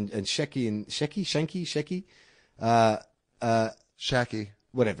Shanky, Shaki.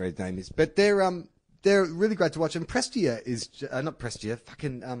 whatever his name is. But they're really great to watch. And Prestia is, not Prestia,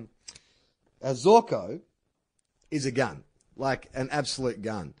 Zorko is a gun. Like an absolute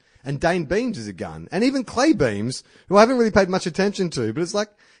gun. And Dane Beams is a gun. And even Clay Beams, who I haven't really paid much attention to, but it's like,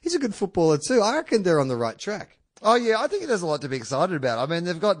 he's a good footballer too. I reckon they're on the right track. Oh yeah, I think there's a lot to be excited about. I mean,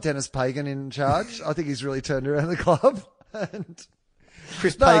 they've got Dennis Pagan in charge. I think he's really turned around the club. And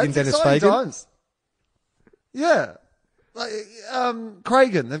Chris Pagan, Dennis Pagan. Times. Yeah. Like,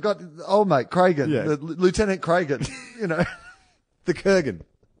 Cragen. They've got old mate Cragen, Yeah. Lieutenant Cragen, The Kurgan.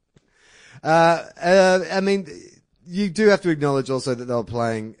 I mean, you do have to acknowledge also that they were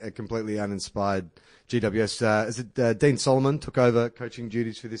playing a completely uninspired GWS. Dean Solomon took over coaching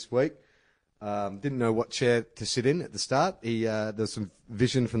duties for this week. Didn't know what chair to sit in at the start. There was some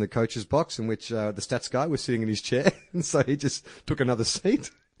vision from the coach's box in which the stats guy was sitting in his chair, and so he just took another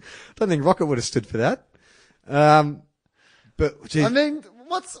seat. Don't think Rocket would have stood for that. But geez, I mean,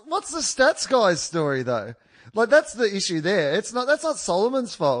 what's the stats guy's story though? Like that's the issue there. That's not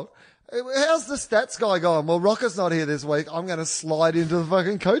Solomon's fault. How's the stats guy going? Well, Rocket's not here this week. I'm going to slide into the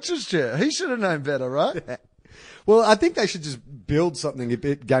fucking coach's chair. He should have known better, right? Yeah. Well, I think they should just build something a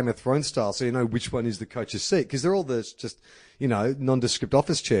bit Game of Thrones style so you know which one is the coach's seat. Because they're all just, nondescript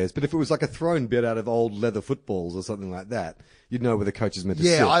office chairs. But if it was like a throne built out of old leather footballs or something like that, you'd know where the coach is meant to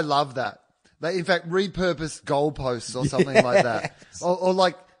sit. Yeah, I love that. They, in fact, repurposed goalposts or something like that.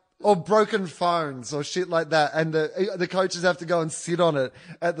 Or broken phones or shit like that. And the coaches have to go and sit on it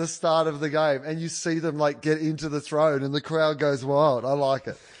at the start of the game. And you see them like get into the throne and the crowd goes wild. I like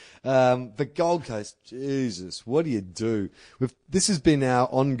it. But Gold Coast, Jesus, what do you do? This has been our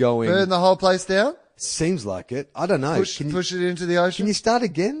ongoing. Burn the whole place down? Seems like it. I don't know. Push it into the ocean? Can you start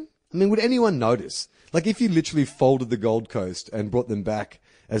again? I mean, would anyone notice? Like if you literally folded the Gold Coast and brought them back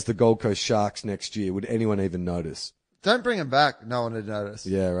as the Gold Coast Sharks next year, would anyone even notice? Don't bring them back. No one would notice.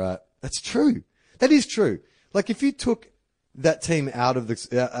 Yeah, right. That's true. That is true. Like if you took that team out of the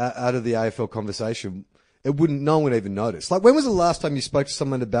AFL conversation, no one would even notice. Like when was the last time you spoke to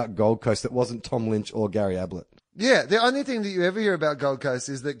someone about Gold Coast that wasn't Tom Lynch or Gary Ablett? Yeah, the only thing that you ever hear about Gold Coast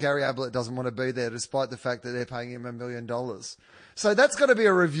is that Gary Ablett doesn't want to be there despite the fact that they're paying him $1 million. So that's got to be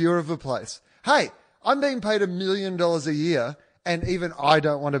a review of the place. Hey, I'm being paid $1 million a year and even I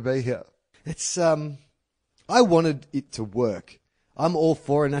don't want to be here. It's, I wanted it to work. I'm all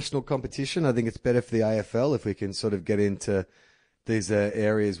for a national competition. I think it's better for the AFL if we can sort of get into these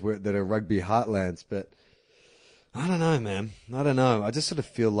areas that are rugby heartlands. But I don't know, man. I don't know. I just sort of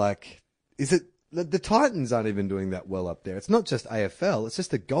feel like, the Titans aren't even doing that well up there. It's not just AFL. It's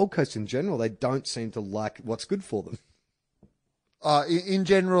just the Gold Coast in general. They don't seem to like what's good for them. In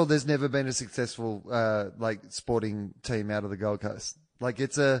general, there's never been a successful, sporting team out of the Gold Coast. Like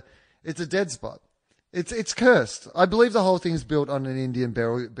it's a dead spot. It's cursed. I believe the whole thing's built on an Indian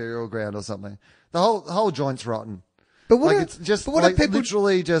burial ground or something. The whole joint's rotten. But what are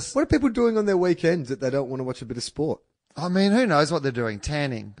people doing on their weekends that they don't want to watch a bit of sport? I mean, who knows what they're doing?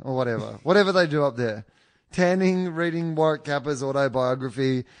 Tanning or whatever. Whatever they do up there. Tanning, reading Warwick Kappa's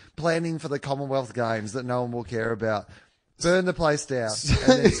autobiography, planning for the Commonwealth Games that no one will care about. Burn the place down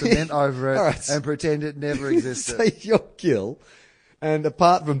and then cement over it Right. and pretend it never existed. Say you're Gil, and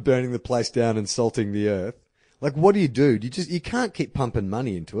apart from burning the place down and salting the earth, like what do? You can't keep pumping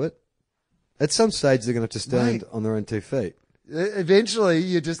money into it. At some stage, they're going to have to stand Mate. on their own 2 feet. Eventually,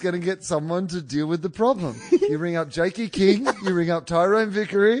 you're just going to get someone to deal with the problem. You ring up Jakey King, you ring up Tyrone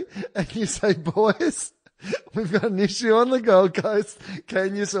Vickery, and you say, boys, we've got an issue on the Gold Coast.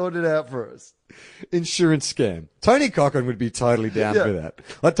 Can you sort it out for us? Insurance scam. Tony Cochran would be totally down Yeah. for that.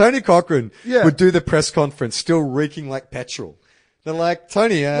 Like Tony Cochran Yeah. would do the press conference still reeking like petrol. They're like,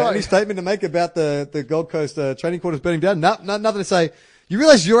 Tony, Right. any statement to make about the Gold Coast training quarters burning down? No, nothing to say. You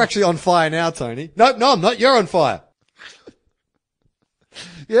realize you're actually on fire now, Tony? No, I'm not. You're on fire.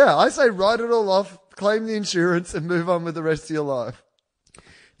 Yeah, I say write it all off, claim the insurance, and move on with the rest of your life.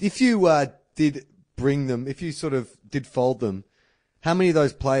 If you did bring them, if you sort of did fold them, how many of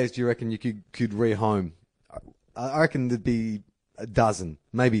those players do you reckon you could rehome? I reckon there'd be a dozen,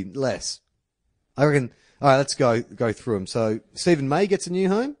 maybe less. I reckon. All right, let's go through them. So Stephen May gets a new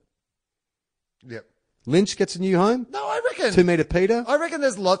home. Yep. Lynch gets a new home. No, I reckon. 2 Meter Peter. I reckon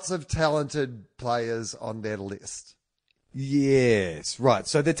there's lots of talented players on their list. Yes, right.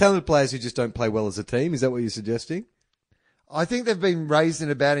 So they're talented players who just don't play well as a team. Is that what you're suggesting? I think they've been raised in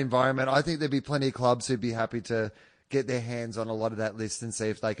a bad environment. I think there'd be plenty of clubs who'd be happy to get their hands on a lot of that list and see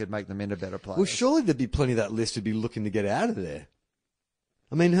if they could make them into better players. Well, surely there'd be plenty of that list who'd be looking to get out of there.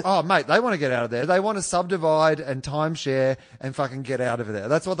 I mean, Oh, mate, they want to get out of there. They want to subdivide and timeshare and fucking get out of there.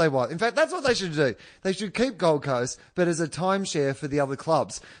 That's what they want. In fact, that's what they should do. They should keep Gold Coast, but as a timeshare for the other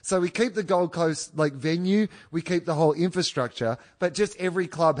clubs. So we keep the Gold Coast, like, venue, we keep the whole infrastructure, but just every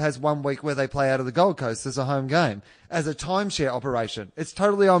club has 1 week where they play out of the Gold Coast as a home game. As a timeshare operation. It's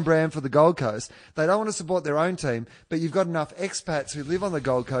totally on brand for the Gold Coast. They don't want to support their own team, but you've got enough expats who live on the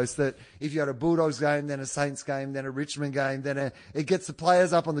Gold Coast that if you had a Bulldogs game, then a Saints game, then a Richmond game, it gets the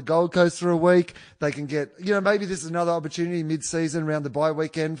players up on the Gold Coast for a week. They can get, maybe this is another opportunity mid-season around the bye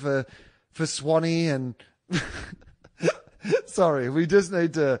weekend for Swanee and... Sorry, we just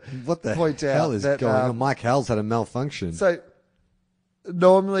need to what the point hell out is that, going on? Mike Howell's had a malfunction. So,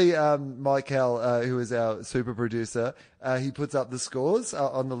 normally, Mike Howell, who is our super producer, he puts up the scores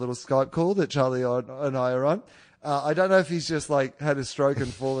on the little Skype call that Charlie and I are on. I don't know if he's just like had a stroke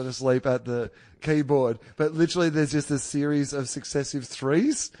and fallen asleep at the keyboard, but literally there's just a series of successive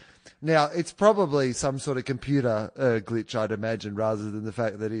threes. Now, it's probably some sort of computer glitch, I'd imagine, rather than the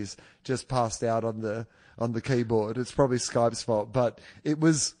fact that he's just passed out on the keyboard. It's probably Skype's fault, but it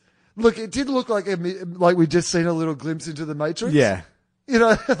was. Look, it did look like we'd just seen a little glimpse into the Matrix. Yeah.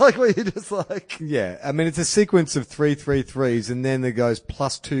 Like where you're just like. Yeah. I mean, it's a sequence of 3 3s, and then there goes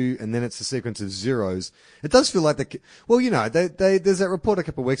 +2, and then it's a sequence of zeros. It does feel like there's that report a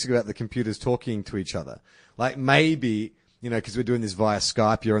couple of weeks ago about the computers talking to each other. Like maybe, because we're doing this via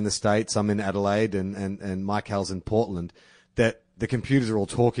Skype, you're in the States, I'm in Adelaide, and Mike Howell's in Portland, that the computers are all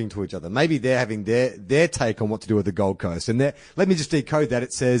talking to each other. Maybe they're having their take on what to do with the Gold Coast. And let me just decode that.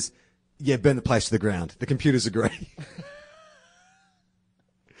 It says, yeah, burn the place to the ground. The computers agree.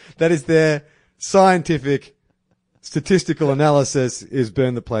 That is their scientific, statistical analysis is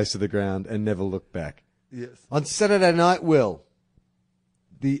burn the place to the ground and never look back. Yes. On Saturday night, Will,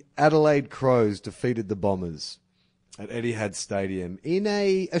 the Adelaide Crows defeated the Bombers at Etihad Stadium in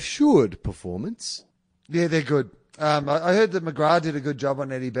a assured performance. Yeah, they're good. I heard that McGrath did a good job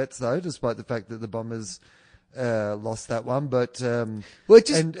on Eddie Betts, though, despite the fact that the Bombers lost that one. But what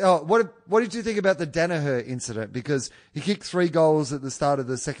did you think about the Danaher incident? Because he kicked 3 goals at the start of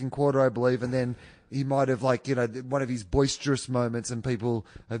the second quarter, I believe, and then he might have, one of his boisterous moments, and people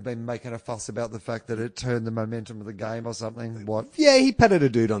have been making a fuss about the fact that it turned the momentum of the game or something. What? Yeah, he patted a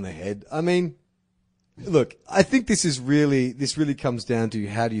dude on the head. I mean, look, I think this really comes down to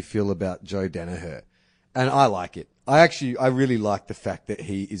how do you feel about Joe Danaher. And I like it. I really like the fact that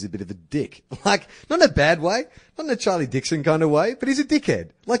he is a bit of a dick. Like, not in a bad way, not in a Charlie Dixon kind of way, but he's a dickhead.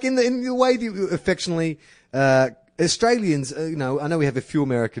 Like in the way that you affectionately, Australians, I know we have a few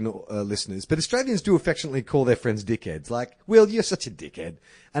American listeners, but Australians do affectionately call their friends dickheads. Like, Will, you're such a dickhead.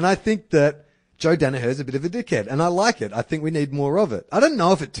 And I think that Joe Danaher's a bit of a dickhead, and I like it. I think we need more of it. I don't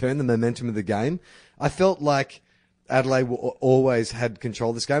know if it turned the momentum of the game. I felt like Adelaide always had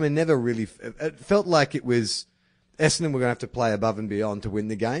control of this game and never really, it felt like it was Essendon were going to have to play above and beyond to win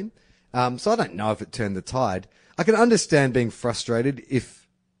the game. So I don't know if it turned the tide. I can understand being frustrated if,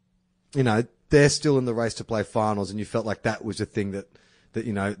 they're still in the race to play finals and you felt like that was a thing that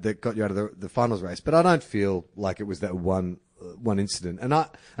that, that got you out of the finals race. But I don't feel like it was that one incident. And I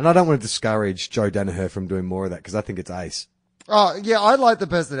don't want to discourage Joe Danaher from doing more of that because I think it's ace. Oh, yeah, I like the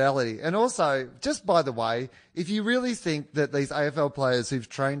personality. And also, just by the way, if you really think that these AFL players who've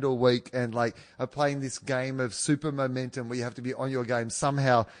trained all week and are playing this game of super momentum where you have to be on your game,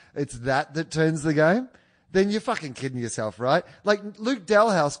 somehow it's that turns the game, then you're fucking kidding yourself, right? Like Luke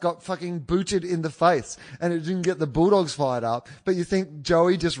Dalhouse got fucking booted in the face and it didn't get the Bulldogs fired up, but you think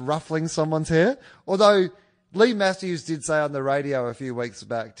Joey just ruffling someone's hair? Although Lee Matthews did say on the radio a few weeks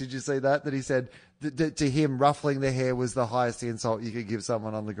back, did you see that? That he said that to him, ruffling the hair was the highest insult you could give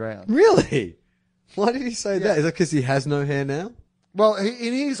someone on the ground. Really? Why did he say that? Is that because he has no hair now? Well,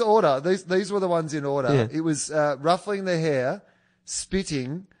 in his order, these were the ones in order. Yeah. It was ruffling the hair,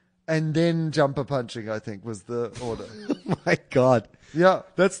 spitting, and then jumper punching, I think, was the order. Oh my God. Yeah.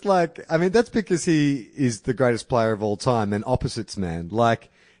 That's that's because he is the greatest player of all time and opposites man. Like,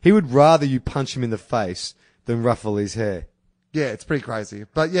 he would rather you punch him in the face than ruffle his hair. Yeah, it's pretty crazy.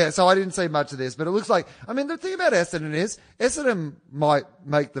 But yeah, so I didn't see much of this, but it looks like, the thing about Essendon is, Essendon might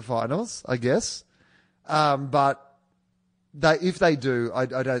make the finals, I guess. But if they do, I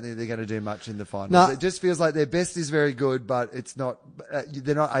don't think they're going to do much in the finals. No. It just feels like their best is very good, but it's not,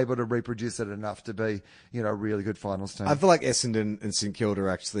 they're not able to reproduce it enough to be, a really good finals team. I feel like Essendon and St Kilda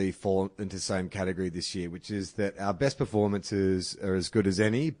actually fall into the same category this year, which is that our best performances are as good as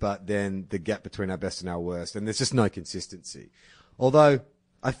any, but then the gap between our best and our worst, and there's just no consistency. Although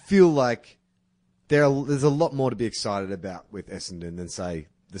I feel like there's a lot more to be excited about with Essendon than, say,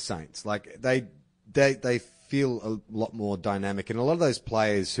 the Saints. Like they feel a lot more dynamic, and a lot of those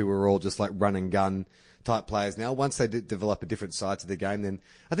players who are all just like run and gun type players now, once they develop a different side to the game, then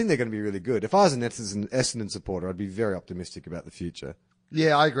I think they're going to be really good. If I was an Essendon supporter, I'd be very optimistic about the future.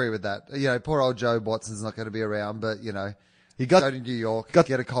 Yeah, I agree with that. Poor old Joe Watson's not going to be around, but he got go to New York, get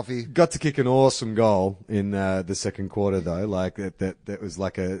a coffee. Got to kick an awesome goal in the second quarter though. Like that was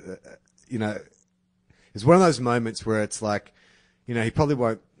like it's one of those moments where it's like, he probably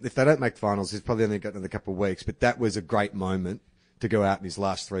won't, if they don't make finals, he's probably only got another couple of weeks, but that was a great moment to go out in his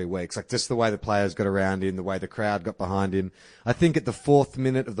last 3 weeks. Like just the way the players got around him, the way the crowd got behind him. I think at the 4th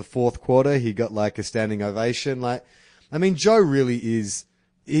minute of the 4th quarter, he got like a standing ovation. Joe really is,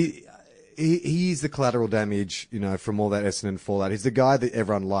 he's the collateral damage, from all that Essendon fallout. He's the guy that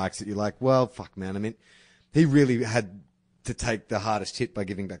everyone likes that you're like, well, fuck man. He really had to take the hardest hit by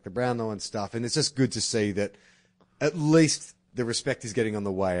giving back the Brownlow and stuff. And it's just good to see that at least the respect he's getting on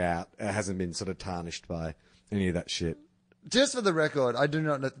the way out hasn't been sort of tarnished by any of that shit. Just for the record, I do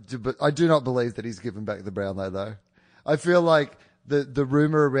not believe that he's given back the Brownlow though. I feel like the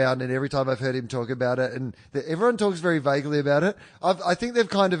rumor around, and every time I've heard him talk about it, and everyone talks very vaguely about it. I think they've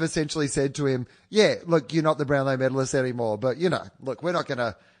kind of essentially said to him, "Yeah, look, you're not the Brownlow medalist anymore, but look, we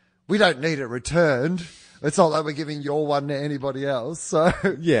don't need it returned. It's not like we're giving your one to anybody else." So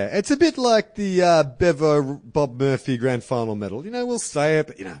yeah, it's a bit like the Bevo Bob Murphy Grand Final medal. We'll say it,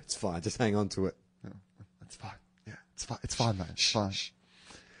 but it's fine. Just hang on to it. It's fine. Yeah, it's fine. It's fine, mate. It's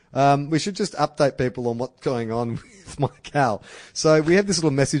fine. We should just update people on what's going on with Mike Howell. So we have this little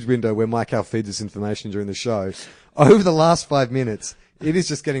message window where Mike Howell feeds us information during the show. Over the last 5 minutes, it is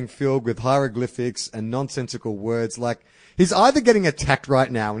just getting filled with hieroglyphics and nonsensical words. Like, he's either getting attacked right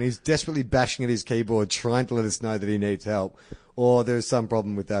now and he's desperately bashing at his keyboard trying to let us know that he needs help, or there's some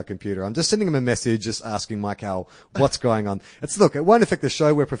problem with our computer. I'm just sending him a message just asking Mike Howell what's going on. Look, it won't affect the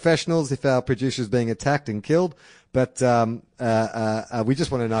show. We're professionals if our producer's being attacked and killed, but we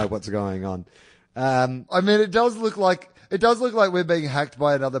just want to know what's going on. It does look like we're being hacked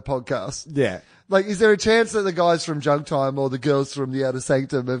by another podcast. Yeah. Like, is there a chance that the guys from Junk Time or the girls from the Outer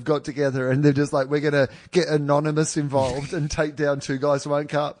Sanctum have got together and they're just like, we're going to get Anonymous involved and take down 2 guys, 1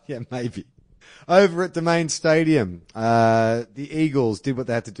 cup? Yeah, maybe. Over at Domain Stadium, the Eagles did what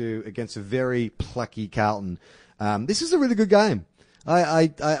they had to do against a very plucky Carlton. This is a really good game.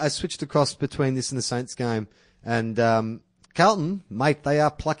 I switched across between this and the Saints game, and Carlton, mate, they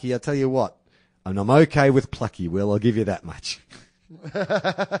are plucky. I tell you what, and I'm okay with plucky. Will, I'll give you that much.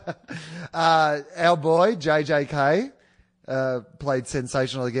 Our boy JJK played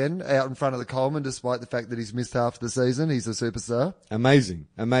sensational again out in front of the Coleman, despite the fact that he's missed half the season. He's a superstar. Amazing.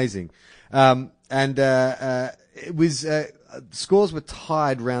 It was scores were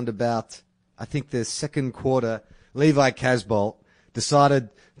tied round about, I think, the second quarter. Levi Casbolt decided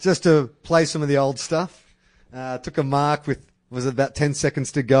just to play some of the old stuff. Took a mark was about 10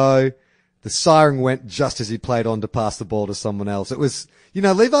 seconds to go. The siren went just as he played on to pass the ball to someone else. It was,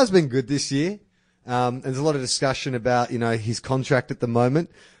 Levi's been good this year. There's a lot of discussion about, his contract at the moment.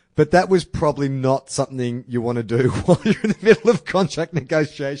 But that was probably not something you want to do while you're in the middle of contract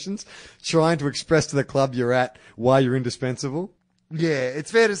negotiations, trying to express to the club you're at why you're indispensable. Yeah,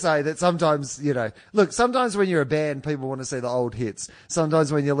 it's fair to say that sometimes, look, sometimes when you're a band, people want to see the old hits.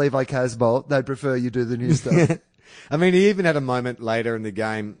 Sometimes when you're Levi Casbolt, they prefer you do the new stuff. I mean, he even had a moment later in the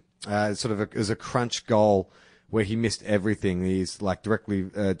game, as a crunch goal where he missed everything. He's like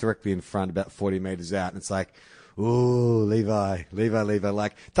directly in front, about 40 meters out. And it's like, ooh, Levi.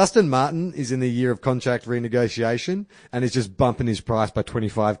 Like, Dustin Martin is in the year of contract renegotiation and is just bumping his price by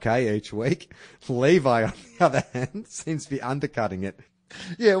 25K each week. Levi, on the other hand, seems to be undercutting it.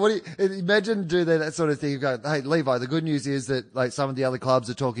 Yeah, imagine do that sort of thing. You go, hey, Levi, the good news is that like some of the other clubs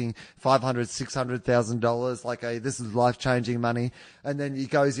are talking $500,000, $600,000, like, hey, this is life-changing money. And then he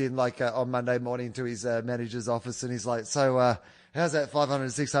goes in like on Monday morning to his manager's office and he's like, so how's that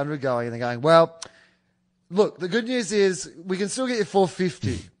 500, 600 going? And they're going, well, look, the good news is we can still get you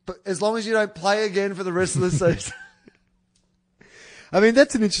 450, but as long as you don't play again for the rest of the season. I mean,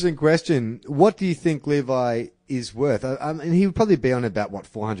 that's an interesting question. What do you think Levi is worth? I mean, he would probably be on about,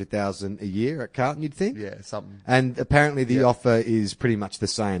 $400,000 a year at Carlton, you'd think? Yeah, something. And apparently the offer is pretty much the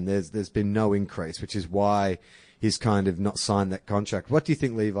same. There's been no increase, which is why he's kind of not signed that contract. What do you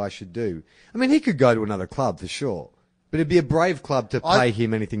think Levi should do? I mean, he could go to another club for sure, but it'd be a brave club to pay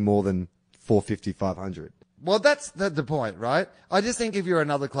him anything more than 450, 500. Well, that's the point, right? I just think if you're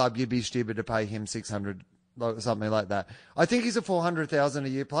another club, you'd be stupid to pay him 600, something like that. I think he's a 400,000 a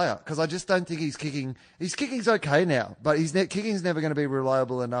year player because I just don't think he's kicking. His kicking's okay now, but kicking's never going to be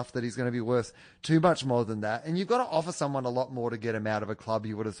reliable enough that he's going to be worth too much more than that. And you've got to offer someone a lot more to get him out of a club,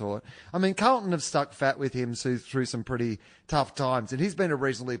 you would have thought. I mean, Carlton have stuck fat with him through some pretty tough times, and he's been a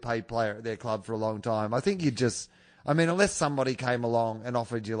reasonably paid player at their club for a long time. I think unless somebody came along and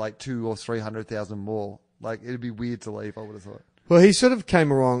offered you like 200,000 or 300,000 more, like it'd be weird to leave, I would have thought. Well, he sort of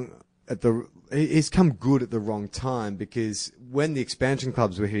came along he's come good at the wrong time because when the expansion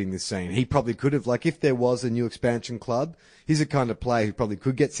clubs were hitting the scene, he probably could have, like if there was a new expansion club, he's the kind of player who probably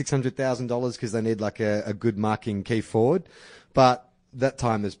could get $600,000 because they need like a good marking key forward. But that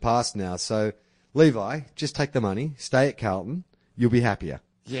time has passed now. So Levi, just take the money, stay at Carlton, you'll be happier.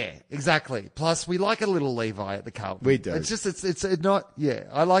 Yeah, exactly. Plus, we like a little Levi at the Carlton. We do. It's just, it's not, yeah,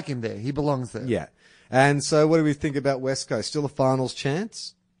 I like him there. He belongs there. Yeah. And so what do we think about West Coast? Still a finals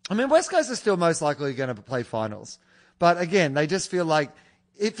chance? I mean, West Coast is still most likely going to play finals. But again, they just feel like,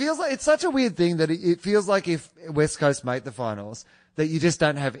 it feels like, it's such a weird thing that it feels like if West Coast make the finals, that you just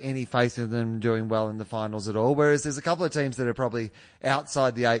don't have any faith in them doing well in the finals at all. Whereas there's a couple of teams that are probably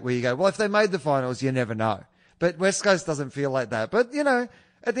outside the 8 where you go, well, if they made the finals, you never know. But West Coast doesn't feel like that. But,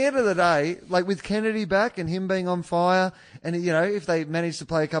 at the end of the day, like with Kennedy back and him being on fire, and, if they manage to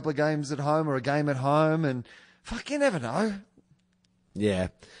play a couple of games at home or a game at home, and fuck, you never know. Yeah.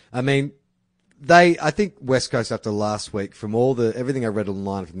 I mean, I think West Coast after last week, from everything I read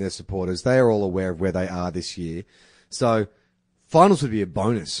online from their supporters, they are all aware of where they are this year. So finals would be a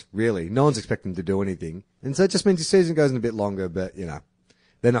bonus, really. No one's expecting them to do anything. And so it just means the season goes in a bit longer, but,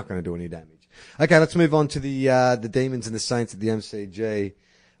 they're not going to do any damage. Okay, let's move on to the Demons and the Saints at the MCG.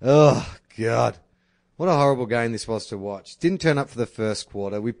 Oh, God. What a horrible game this was to watch. Didn't turn up for the first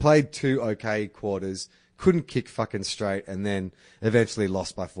quarter. We played 2 okay quarters. Couldn't kick fucking straight, and then eventually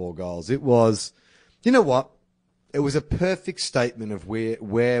lost by 4 goals. It was, you know what? It was a perfect statement of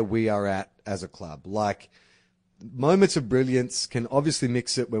where we are at as a club. Like, moments of brilliance can obviously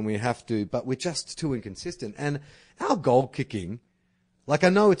mix it when we have to, but we're just too inconsistent. And our goal kicking, like I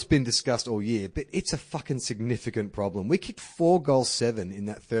know it's been discussed all year, but it's a fucking significant problem. We kicked 4 goals 7 in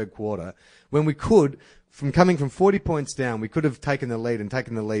that third quarter when we could, coming from 40 points down, we could have taken the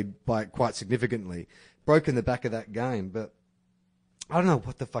lead by quite significantly. Broken the back of that game, but I don't know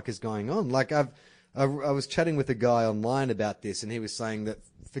what the fuck is going on. Like I was chatting with a guy online about this, and he was saying that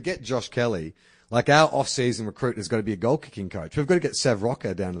forget Josh Kelly, like our off-season recruit has got to be a goal-kicking coach. We've got to get Sav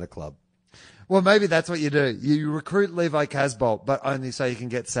Rocca down to the club. Well, maybe that's what you do. You recruit Levi Casbolt, but only so you can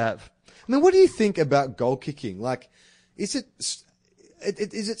get Sav. I mean, what do you think about goal kicking? Like, is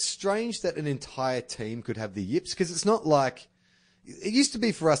it strange that an entire team could have the yips? Because it's not like. It used to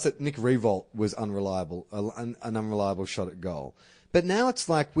be for us that Nick Revolt was unreliable, an unreliable shot at goal. But now it's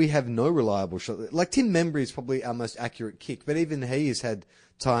like we have no reliable shot. Like Tim Membry is probably our most accurate kick, but even he has had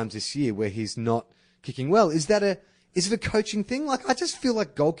times this year where he's not kicking well. Is it a coaching thing? Like I just feel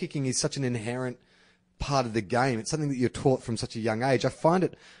like goal kicking is such an inherent part of the game. It's something that you're taught from such a young age. I find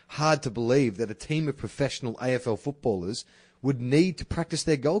it hard to believe that a team of professional AFL footballers would need to practice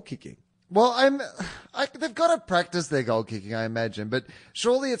their goal kicking. Well, they've got to practice their goal kicking, I imagine, but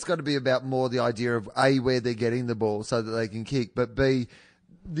surely it's got to be about more the idea of A, where they're getting the ball so that they can kick, but B,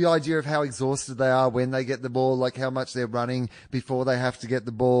 the idea of how exhausted they are when they get the ball, like how much they're running before they have to get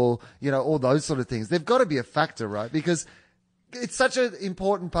the ball, all those sort of things. They've got to be a factor, right? Because it's such an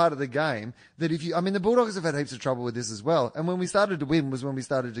important part of the game that the Bulldogs have had heaps of trouble with this as well. And when we started to win was when we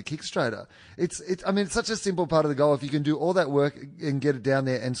started to kick straighter. It's such a simple part of the goal if you can do all that work and get it down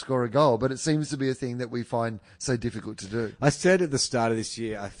there and score a goal. But it seems to be a thing that we find so difficult to do. I said at the start of this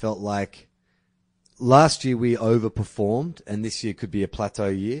year, I felt like last year we overperformed and this year could be a plateau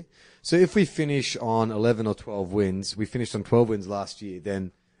year. So if we finish on 11 or 12 wins, we finished on 12 wins last year,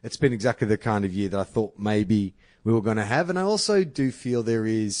 then it's been exactly the kind of year that I thought maybe we were going to have. And I also do feel there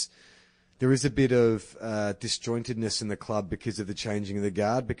is a bit of disjointedness in the club because of the changing of the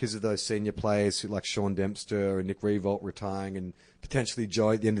guard, because of those senior players like Sean Dempster and Nick Revolt retiring and potentially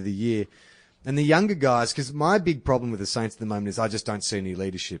Joe at the end of the year. And the younger guys, because my big problem with the Saints at the moment is I just don't see any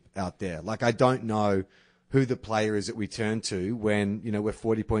leadership out there. Like, I don't know who the player is that we turn to when, we're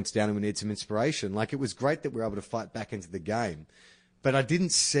 40 points down and we need some inspiration. Like, it was great that we were able to fight back into the game, but I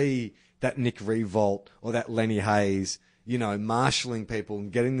didn't see that Nick Revolt or that Lenny Hayes, marshalling people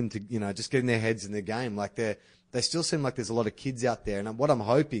and getting them to, just getting their heads in the game. Like, they still seem like there's a lot of kids out there. And what I'm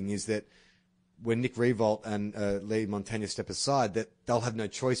hoping is that when Nick Revolt and Lee Montagna step aside, that they'll have no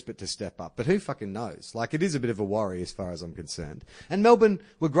choice but to step up. But who fucking knows? Like, it is a bit of a worry as far as I'm concerned. And Melbourne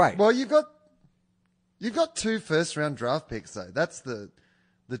were great. Well, you've got 2 first-round draft picks, though. That's the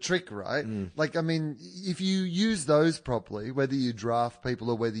trick, right? Like, if you use those properly, whether you draft people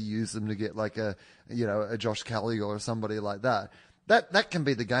or whether you use them to get like a Josh Kelly or somebody like that, that can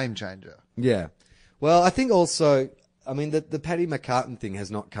be the game changer. Yeah. Well, I think also, the Paddy McCartan thing has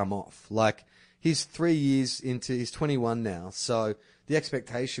not come off. Like, he's 3 years into, he's 21 now. So the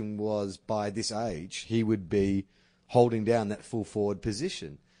expectation was by this age, he would be holding down that full forward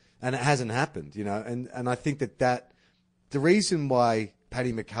position. And it hasn't happened, and I think that the reason why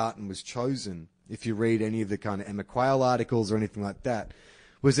Paddy McCartan was chosen, if you read any of the kind of Emma Quayle articles or anything like that,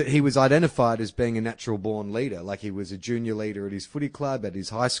 was that he was identified as being a natural born leader. Like, he was a junior leader at his footy club, at his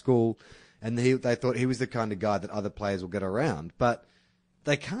high school, and they thought he was the kind of guy that other players will get around. But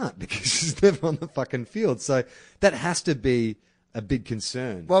they can't because he's never on the fucking field. So that has to be a big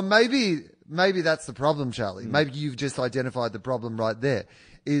concern. Well, maybe that's the problem, Charlie. Maybe you've just identified the problem right there,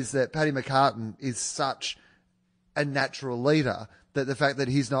 is that Paddy McCartan is such a natural leader that the fact that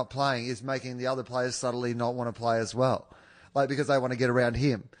he's not playing is making the other players subtly not want to play as well. Like, because they want to get around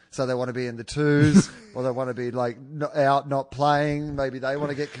him. So they want to be in the twos, or they want to be like out, not playing. Maybe they want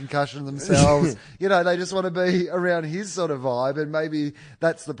to get concussion themselves. They just want to be around his sort of vibe, and maybe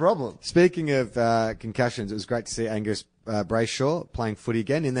that's the problem. Speaking of concussions, it was great to see Angus Brayshaw playing footy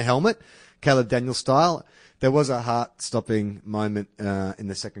again in the helmet, Caleb Daniel style. There was a heart-stopping moment in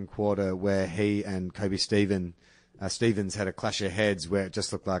the second quarter where he and Kobe Stevens had a clash of heads where it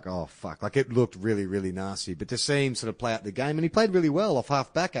just looked like, oh, fuck. Like, it looked really, really nasty. But to see him sort of play out the game, and he played really well off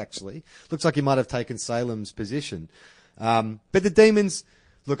half-back, actually. Looks like he might have taken Salem's position. But the Demons,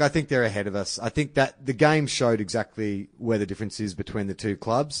 look, I think they're ahead of us. I think that the game showed exactly where the difference is between the two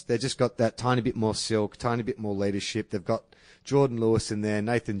clubs. They've just got that tiny bit more silk, tiny bit more leadership. They've got Jordan Lewis in there,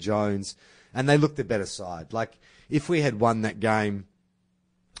 Nathan Jones, and they look the better side. Like, if we had won that game,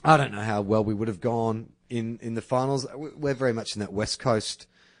 I don't know how well we would have gone in the finals. We're very much in that West Coast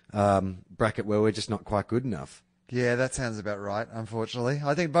bracket where we're just not quite good enough. Yeah, that sounds about right, unfortunately.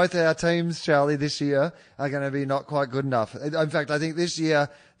 I think both our teams, Charlie, this year are going to be not quite good enough. In fact, I think this year,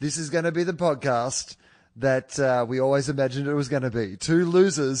 this is going to be the podcast that we always imagined it was going to be. 2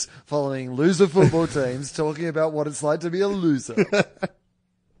 losers following loser football teams talking about what it's like to be a loser.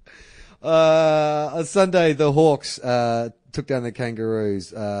 On Sunday, the Hawks took down the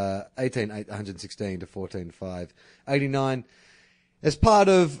Kangaroos 116 to 14-5. 89. As part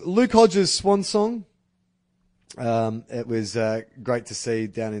of Luke Hodges' swan song, it was great to see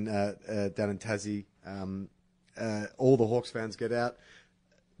down in Tassie. All the Hawks fans get out.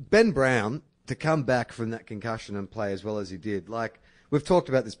 Ben Brown, to come back from that concussion and play as well as he did, like, we've talked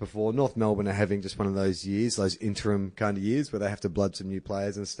about this before. North Melbourne are having just one of those years, those interim kind of years where they have to blood some new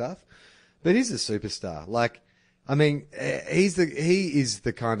players and stuff. But he's a superstar. Like, he is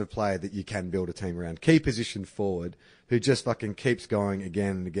the kind of player that you can build a team around. Key position forward who just fucking keeps going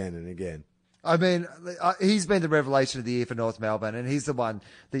again and again and again. He's been the revelation of the year for North Melbourne, and he's the one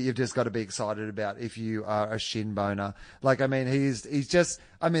that you've just got to be excited about if you are a shin boner. He's just,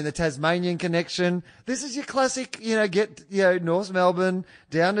 the Tasmanian connection. This is your classic, North Melbourne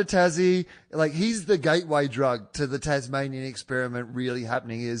down to Tassie. Like, he's the gateway drug to the Tasmanian experiment really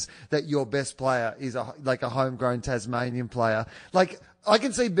happening, is that your best player is a homegrown Tasmanian player. Like, I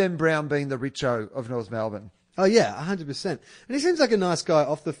can see Ben Brown being the Richo of North Melbourne. Oh yeah, 100%. And he seems like a nice guy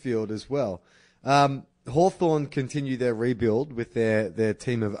off the field as well. Hawthorn continue their rebuild with their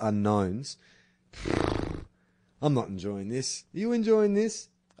team of unknowns. I'm not enjoying this. Are you enjoying this?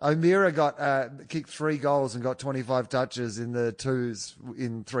 O'Meara got kicked 3 goals and got 25 touches in the twos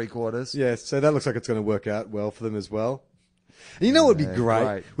in 3 quarters. Yeah, so that looks like it's going to work out well for them as well. And you know what would be great?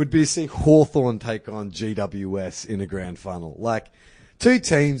 Great. Would be to see Hawthorn take on GWS in a grand final. Like, 2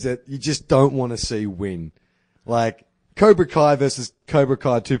 teams that you just don't want to see win. Like, Cobra Kai versus Cobra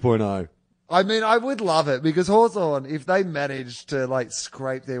Kai 2.0. I mean, I would love it because Hawthorn, if they managed to like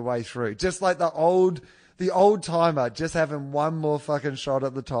scrape their way through, just like the old timer, just having one more fucking shot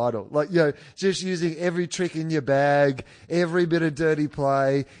at the title. Like, you know, just using every trick in your bag, every bit of dirty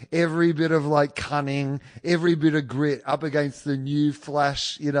play, every bit of like cunning, every bit of grit up against the new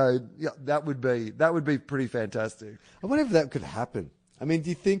Flash, you know, yeah, that would be pretty fantastic. I wonder if that could happen. I mean, do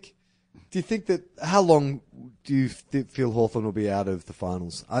you think that, how long do you feel Hawthorn will be out of the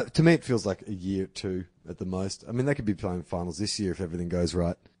finals? To me, it feels like a year or 2 at the most. I mean, they could be playing finals this year if everything goes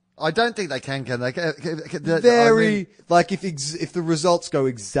right. I don't think they can they? Like if the results go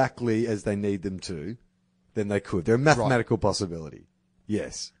exactly as they need them to, then they could. They're a mathematical possibility.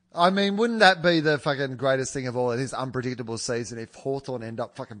 Yes. I mean, wouldn't that be the fucking greatest thing of all in this unpredictable season if Hawthorn end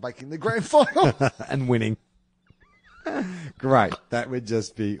up fucking making the grand final? And winning. Great. That would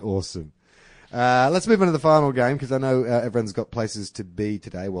just be awesome. Let's move on to the final game because I know everyone's got places to be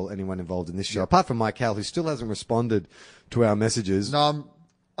today. Well, anyone involved in this show, apart from Mike Howell, who still hasn't responded to our messages. No,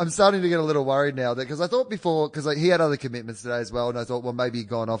 I'm starting to get a little worried now because I thought before, because he had other commitments today as well, and I thought, well, maybe he'd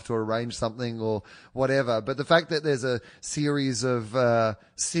gone off to arrange something or whatever. But the fact that there's a series of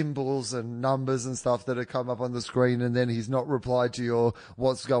symbols and numbers and stuff that have come up on the screen, and then he's not replied to your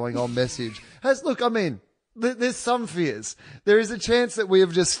 "what's going on" message look, I mean, there's some fears. There is a chance that we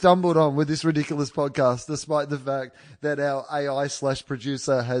have just stumbled on with this ridiculous podcast, despite the fact that our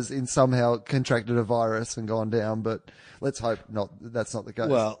AI/producer has somehow contracted a virus and gone down. But let's hope that's not the case.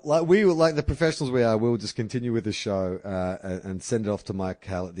 Well, like the professionals we are, we'll just continue with the show and send it off to Mike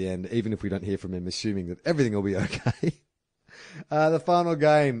Howell at the end, even if we don't hear from him, assuming that everything will be okay. The final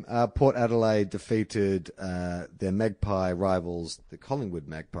game, Port Adelaide defeated their Magpie rivals, the Collingwood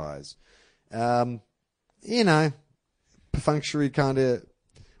Magpies. You know, perfunctory kind of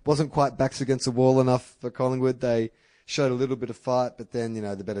wasn't quite backs against the wall enough for Collingwood. They showed a little bit of fight, but then, you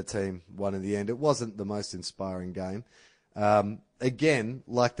know, the better team won in the end. It wasn't the most inspiring game. Again,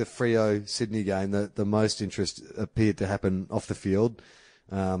 like the Freo Sydney game, the most interest appeared to happen off the field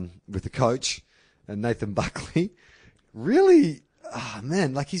with the coach and Nathan Buckley. Really,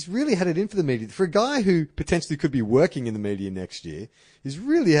 man, like he's really had it in for the media. For a guy who potentially could be working in the media next year, he's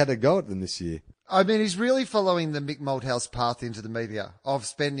really had a go at them this year. I mean, he's really following the Mick Malthouse path into the media of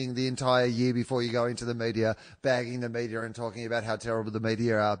spending the entire year before you go into the media, bagging the media and talking about how terrible the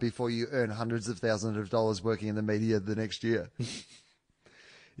media are before you earn hundreds of thousands of dollars working in the media the next year.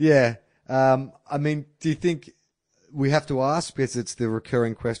 Yeah. I mean, do you think we have to ask, because it's the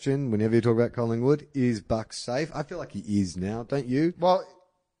recurring question whenever you talk about Collingwood, is Buck safe? I feel like he is now, don't you? Well,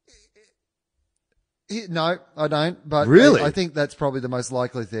 no, I don't. But really? I think that's probably the most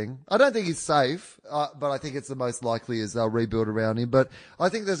likely thing. I don't think he's safe, but I think it's the most likely is they'll rebuild around him. But I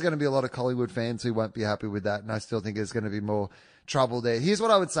think there's going to be a lot of Collingwood fans who won't be happy with that, and I still think there's going to be more trouble there. Here's what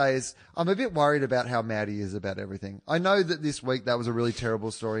I would say is I'm a bit worried about how mad he is about everything. I know that this week that was a really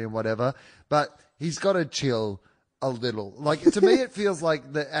terrible story and whatever, but he's got to chill a little. Like, to me, it feels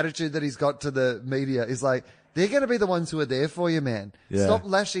like the attitude that he's got to the media is like, they're going to be the ones who are there for you, man. Yeah. Stop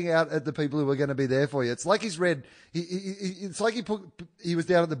lashing out at the people who are going to be there for you. It's like he's read, it's like he was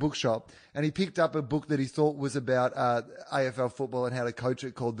down at the bookshop and he picked up a book that he thought was about AFL football and how to coach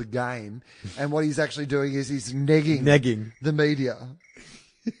it called The Game. And what he's actually doing is he's negging the media.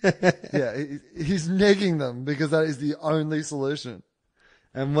 Yeah, he's negging them because that is the only solution.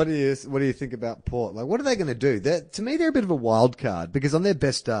 And what do you think about Port? Like, what are they going to do? To me, they're a bit of a wild card because on their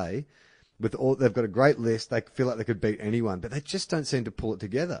best day, they've got a great list. They feel like they could beat anyone, but they just don't seem to pull it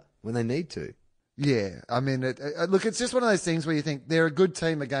together when they need to. Yeah, I mean, look, it's just one of those things where you think they're a good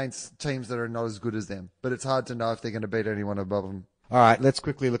team against teams that are not as good as them, but it's hard to know if they're going to beat anyone above them. All right, let's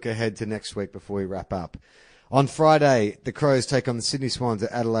quickly look ahead to next week before we wrap up. On Friday, the Crows take on the Sydney Swans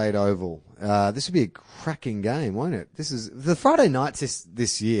at Adelaide Oval. This will be a cracking game, won't it? The Friday nights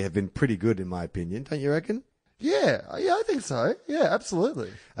this year have been pretty good, in my opinion. Don't you reckon? Yeah, I think so. Yeah,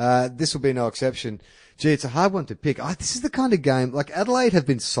 absolutely. This will be no exception. Gee, it's a hard one to pick. This is the kind of game, like Adelaide have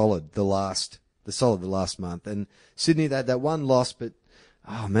been solid the last month, and Sydney, they had that one loss, but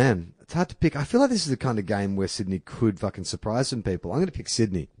oh man, it's hard to pick. I feel like this is the kind of game where Sydney could fucking surprise some people. I'm going to pick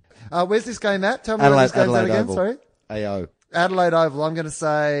Sydney. Where's this game at? Tell me where this game's at again. Oval. Sorry. AO. Adelaide Oval. I'm going to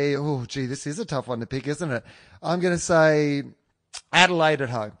say, oh, gee, this is a tough one to pick, isn't it? I'm going to say Adelaide at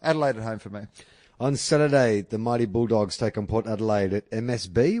home. Adelaide at home for me. On Saturday, the Mighty Bulldogs take on Port Adelaide at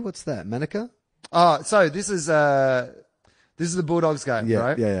MSB. What's that? Manuka? Oh, so this is the Bulldogs game,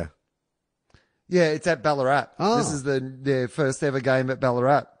 right? Yeah. Yeah, it's at Ballarat. Oh. This is their first ever game at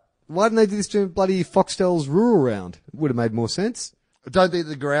Ballarat. Why didn't they do this during bloody Foxtel's rural round? Would have made more sense. I don't think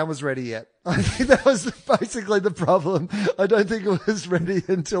the ground was ready yet. I think that was basically the problem. I don't think it was ready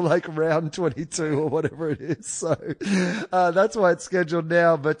until like round 22 or whatever it is. So, that's why it's scheduled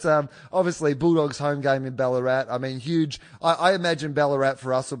now. But, obviously Bulldogs home game in Ballarat. I mean, huge. I imagine Ballarat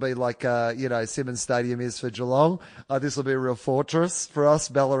for us will be like, Simmons Stadium is for Geelong. This will be a real fortress for us,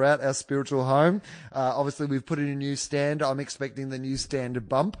 Ballarat, our spiritual home. Obviously we've put in a new stand. I'm expecting the new standard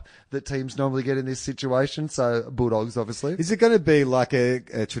bump that teams normally get in this situation. So Bulldogs, obviously. Is it going to be like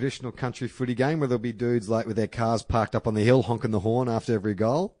a traditional country footy game where there'll be dudes like with their cars parked up on the hill honking the horn after every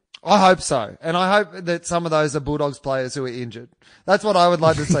goal? I hope so. And I hope that some of those are Bulldogs players who are injured. That's what I would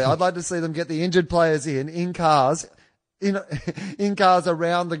like to see. I'd like to see them get the injured players in cars, in cars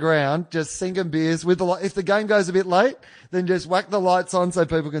around the ground, just sinking beers with if the game goes a bit late, then just whack the lights on so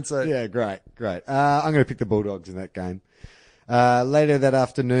people can see. Yeah, great. I'm going to pick the Bulldogs in that game. Later that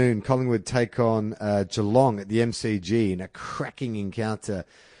afternoon, Collingwood take on Geelong at the MCG in a cracking encounter.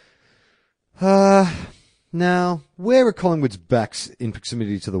 Now, where are Collingwood's backs in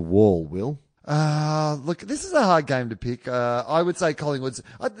proximity to the wall, Will? Look, this is a hard game to pick. I would say Collingwood's.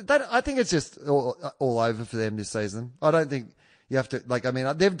 I think it's just all over for them this season. I don't think you have to,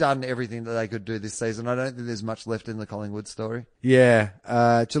 they've done everything that they could do this season. I don't think there's much left in the Collingwood story. Yeah,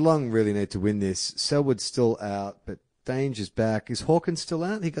 Geelong really need to win this. Selwood's still out, but Danger's back. Is Hawkins still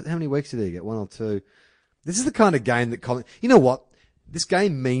out? How many weeks did he get? 1 or 2? This is the kind of game that you know what? This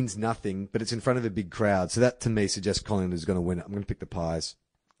game means nothing, but it's in front of a big crowd. So that to me suggests Collingwood is going to win it. I'm going to pick the Pies.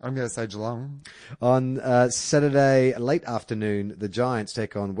 I'm going to say Geelong. On Saturday, late afternoon, the Giants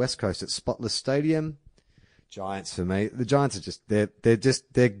take on West Coast at Spotless Stadium. Giants for me. The Giants are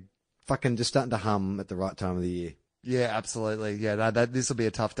they're fucking just starting to hum at the right time of the year. Yeah, absolutely. Yeah, this will be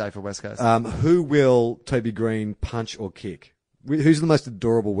a tough day for West Coast. Who will Toby Green punch or kick? Who's the most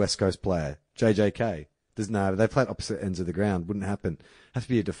adorable West Coast player? JJK. They play at opposite ends of the ground. Wouldn't happen. Have to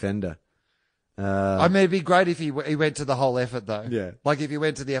be a defender. It'd be great if he went to the whole effort though. Yeah. Like if he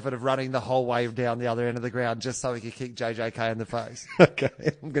went to the effort of running the whole way down the other end of the ground just so he could kick JJK in the face. Okay.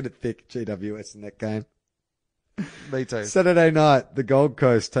 I'm going to pick GWS in that game. Me too. Saturday night, the Gold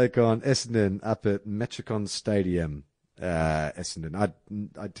Coast take on Essendon up at Metricon Stadium. Essendon.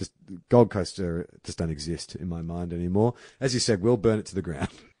 Gold Coast just don't exist in my mind anymore. As you said, we'll burn it to the ground.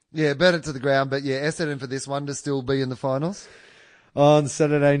 Yeah, burn it to the ground. But yeah, Essendon for this one to still be in the finals. On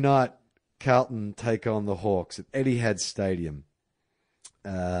Saturday night, Carlton take on the Hawks at Etihad Stadium.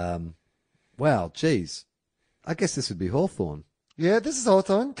 Wow, geez. I guess this would be Hawthorn. Yeah, this is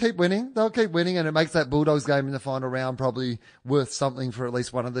Hawthorn. Keep winning. They'll keep winning, and it makes that Bulldogs game in the final round probably worth something for at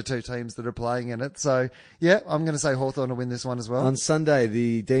least one of the two teams that are playing in it. So, yeah, I'm going to say Hawthorn to win this one as well. On Sunday,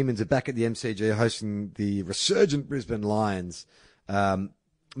 the Demons are back at the MCG hosting the resurgent Brisbane Lions.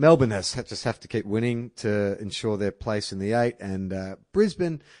 Melbourne just have to keep winning to ensure their place in the 8. And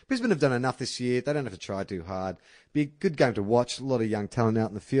Brisbane have done enough this year. They don't have to try too hard. Be a good game to watch. A lot of young talent out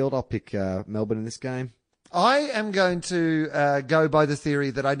in the field. I'll pick Melbourne in this game. I am going to go by the theory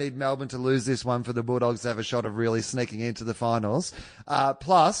that I need Melbourne to lose this one for the Bulldogs to have a shot of really sneaking into the finals.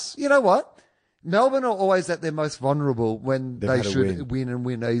 Plus, you know what? Melbourne are always at their most vulnerable when they should win and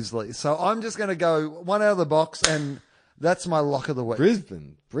win easily. So I'm just going to go one out of the box, and that's my lock of the week.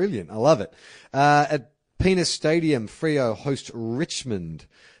 Brisbane. Brilliant. I love it. At Penis Stadium, Freo host Richmond.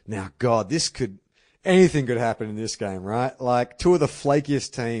 Now, God, anything could happen in this game, right? Like, two of the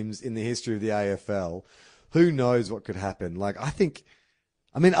flakiest teams in the history of the AFL. Who knows what could happen? Freo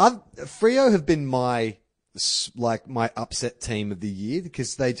have been my upset team of the year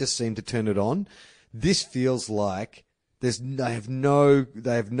because they just seem to turn it on. This feels like they have no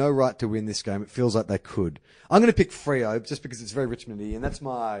right to win this game. It feels like they could. I'm going to pick Freo just because it's very Richmond-y, and that's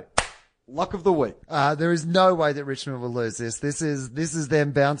my luck of the week. There is no way that Richmond will lose this. This is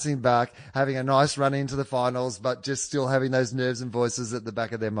them bouncing back, having a nice run into the finals, but just still having those nerves and voices at the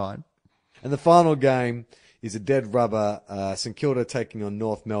back of their mind. And the final game is a dead rubber, St Kilda taking on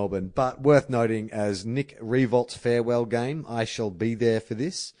North Melbourne, but worth noting as Nick Riewoldt's farewell game. I shall be there for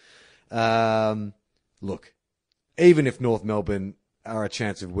this. Look, even if North Melbourne are a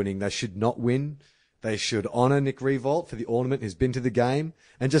chance of winning, they should not win. They should honour Nick Riewoldt for the ornament who's been to the game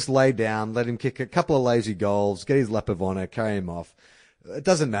and just lay down, let him kick a couple of lazy goals, get his lap of honour, carry him off. It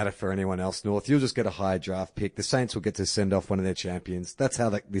doesn't matter for anyone else, North. You'll just get a higher draft pick. The Saints will get to send off one of their champions. That's how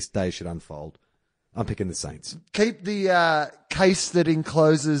this day should unfold. I'm picking the Saints. Keep the case that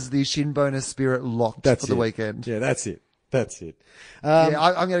encloses the Shinboner Spirit locked for the weekend. Yeah, that's it. That's it.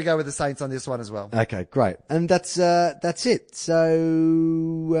 I'm going to go with the Saints on this one as well. Okay, great. And that's it.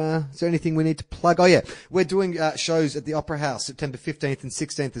 So, is there anything we need to plug? Oh yeah, we're doing shows at the Opera House September 15th and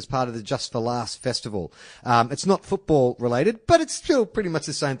 16th as part of the Just for Laughs festival. It's not football related, but it's still pretty much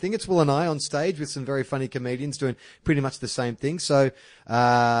the same thing. It's Will and I on stage with some very funny comedians doing pretty much the same thing. So,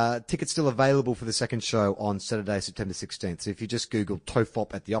 tickets still available for the second show on Saturday, September 16th. So if you just Google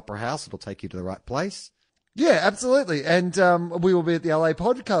Tofop at the Opera House, it'll take you to the right place. Yeah, absolutely. And we will be at the LA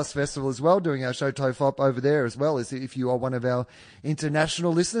Podcast Festival as well, doing our show Tofop over there as well, as if you are one of our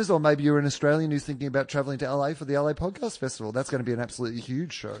international listeners, or maybe you're an Australian who's thinking about traveling to LA for the LA Podcast Festival. That's going to be an absolutely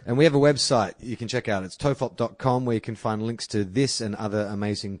huge show. And we have a website you can check out. It's tofop.com, where you can find links to this and other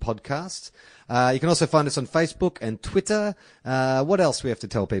amazing podcasts. You can also find us on Facebook and Twitter. What else we have to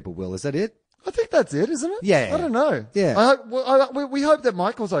tell people, Will? Is that it? I think that's it, isn't it? Yeah. I don't know. Yeah. We hope that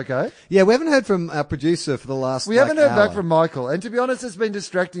Michael's okay. Yeah, we haven't heard from our producer for the last We haven't heard hour. back from Michael. And to be honest, it's been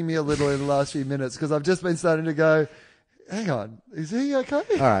distracting me a little in the last few minutes because I've just been starting to go, hang on, is he okay?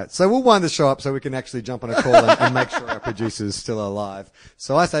 All right, so we'll wind the show up so we can actually jump on a call and make sure our producer's still alive.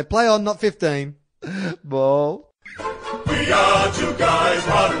 So I say play on, not 15. Ball. We are two guys,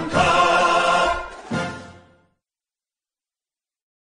 one car.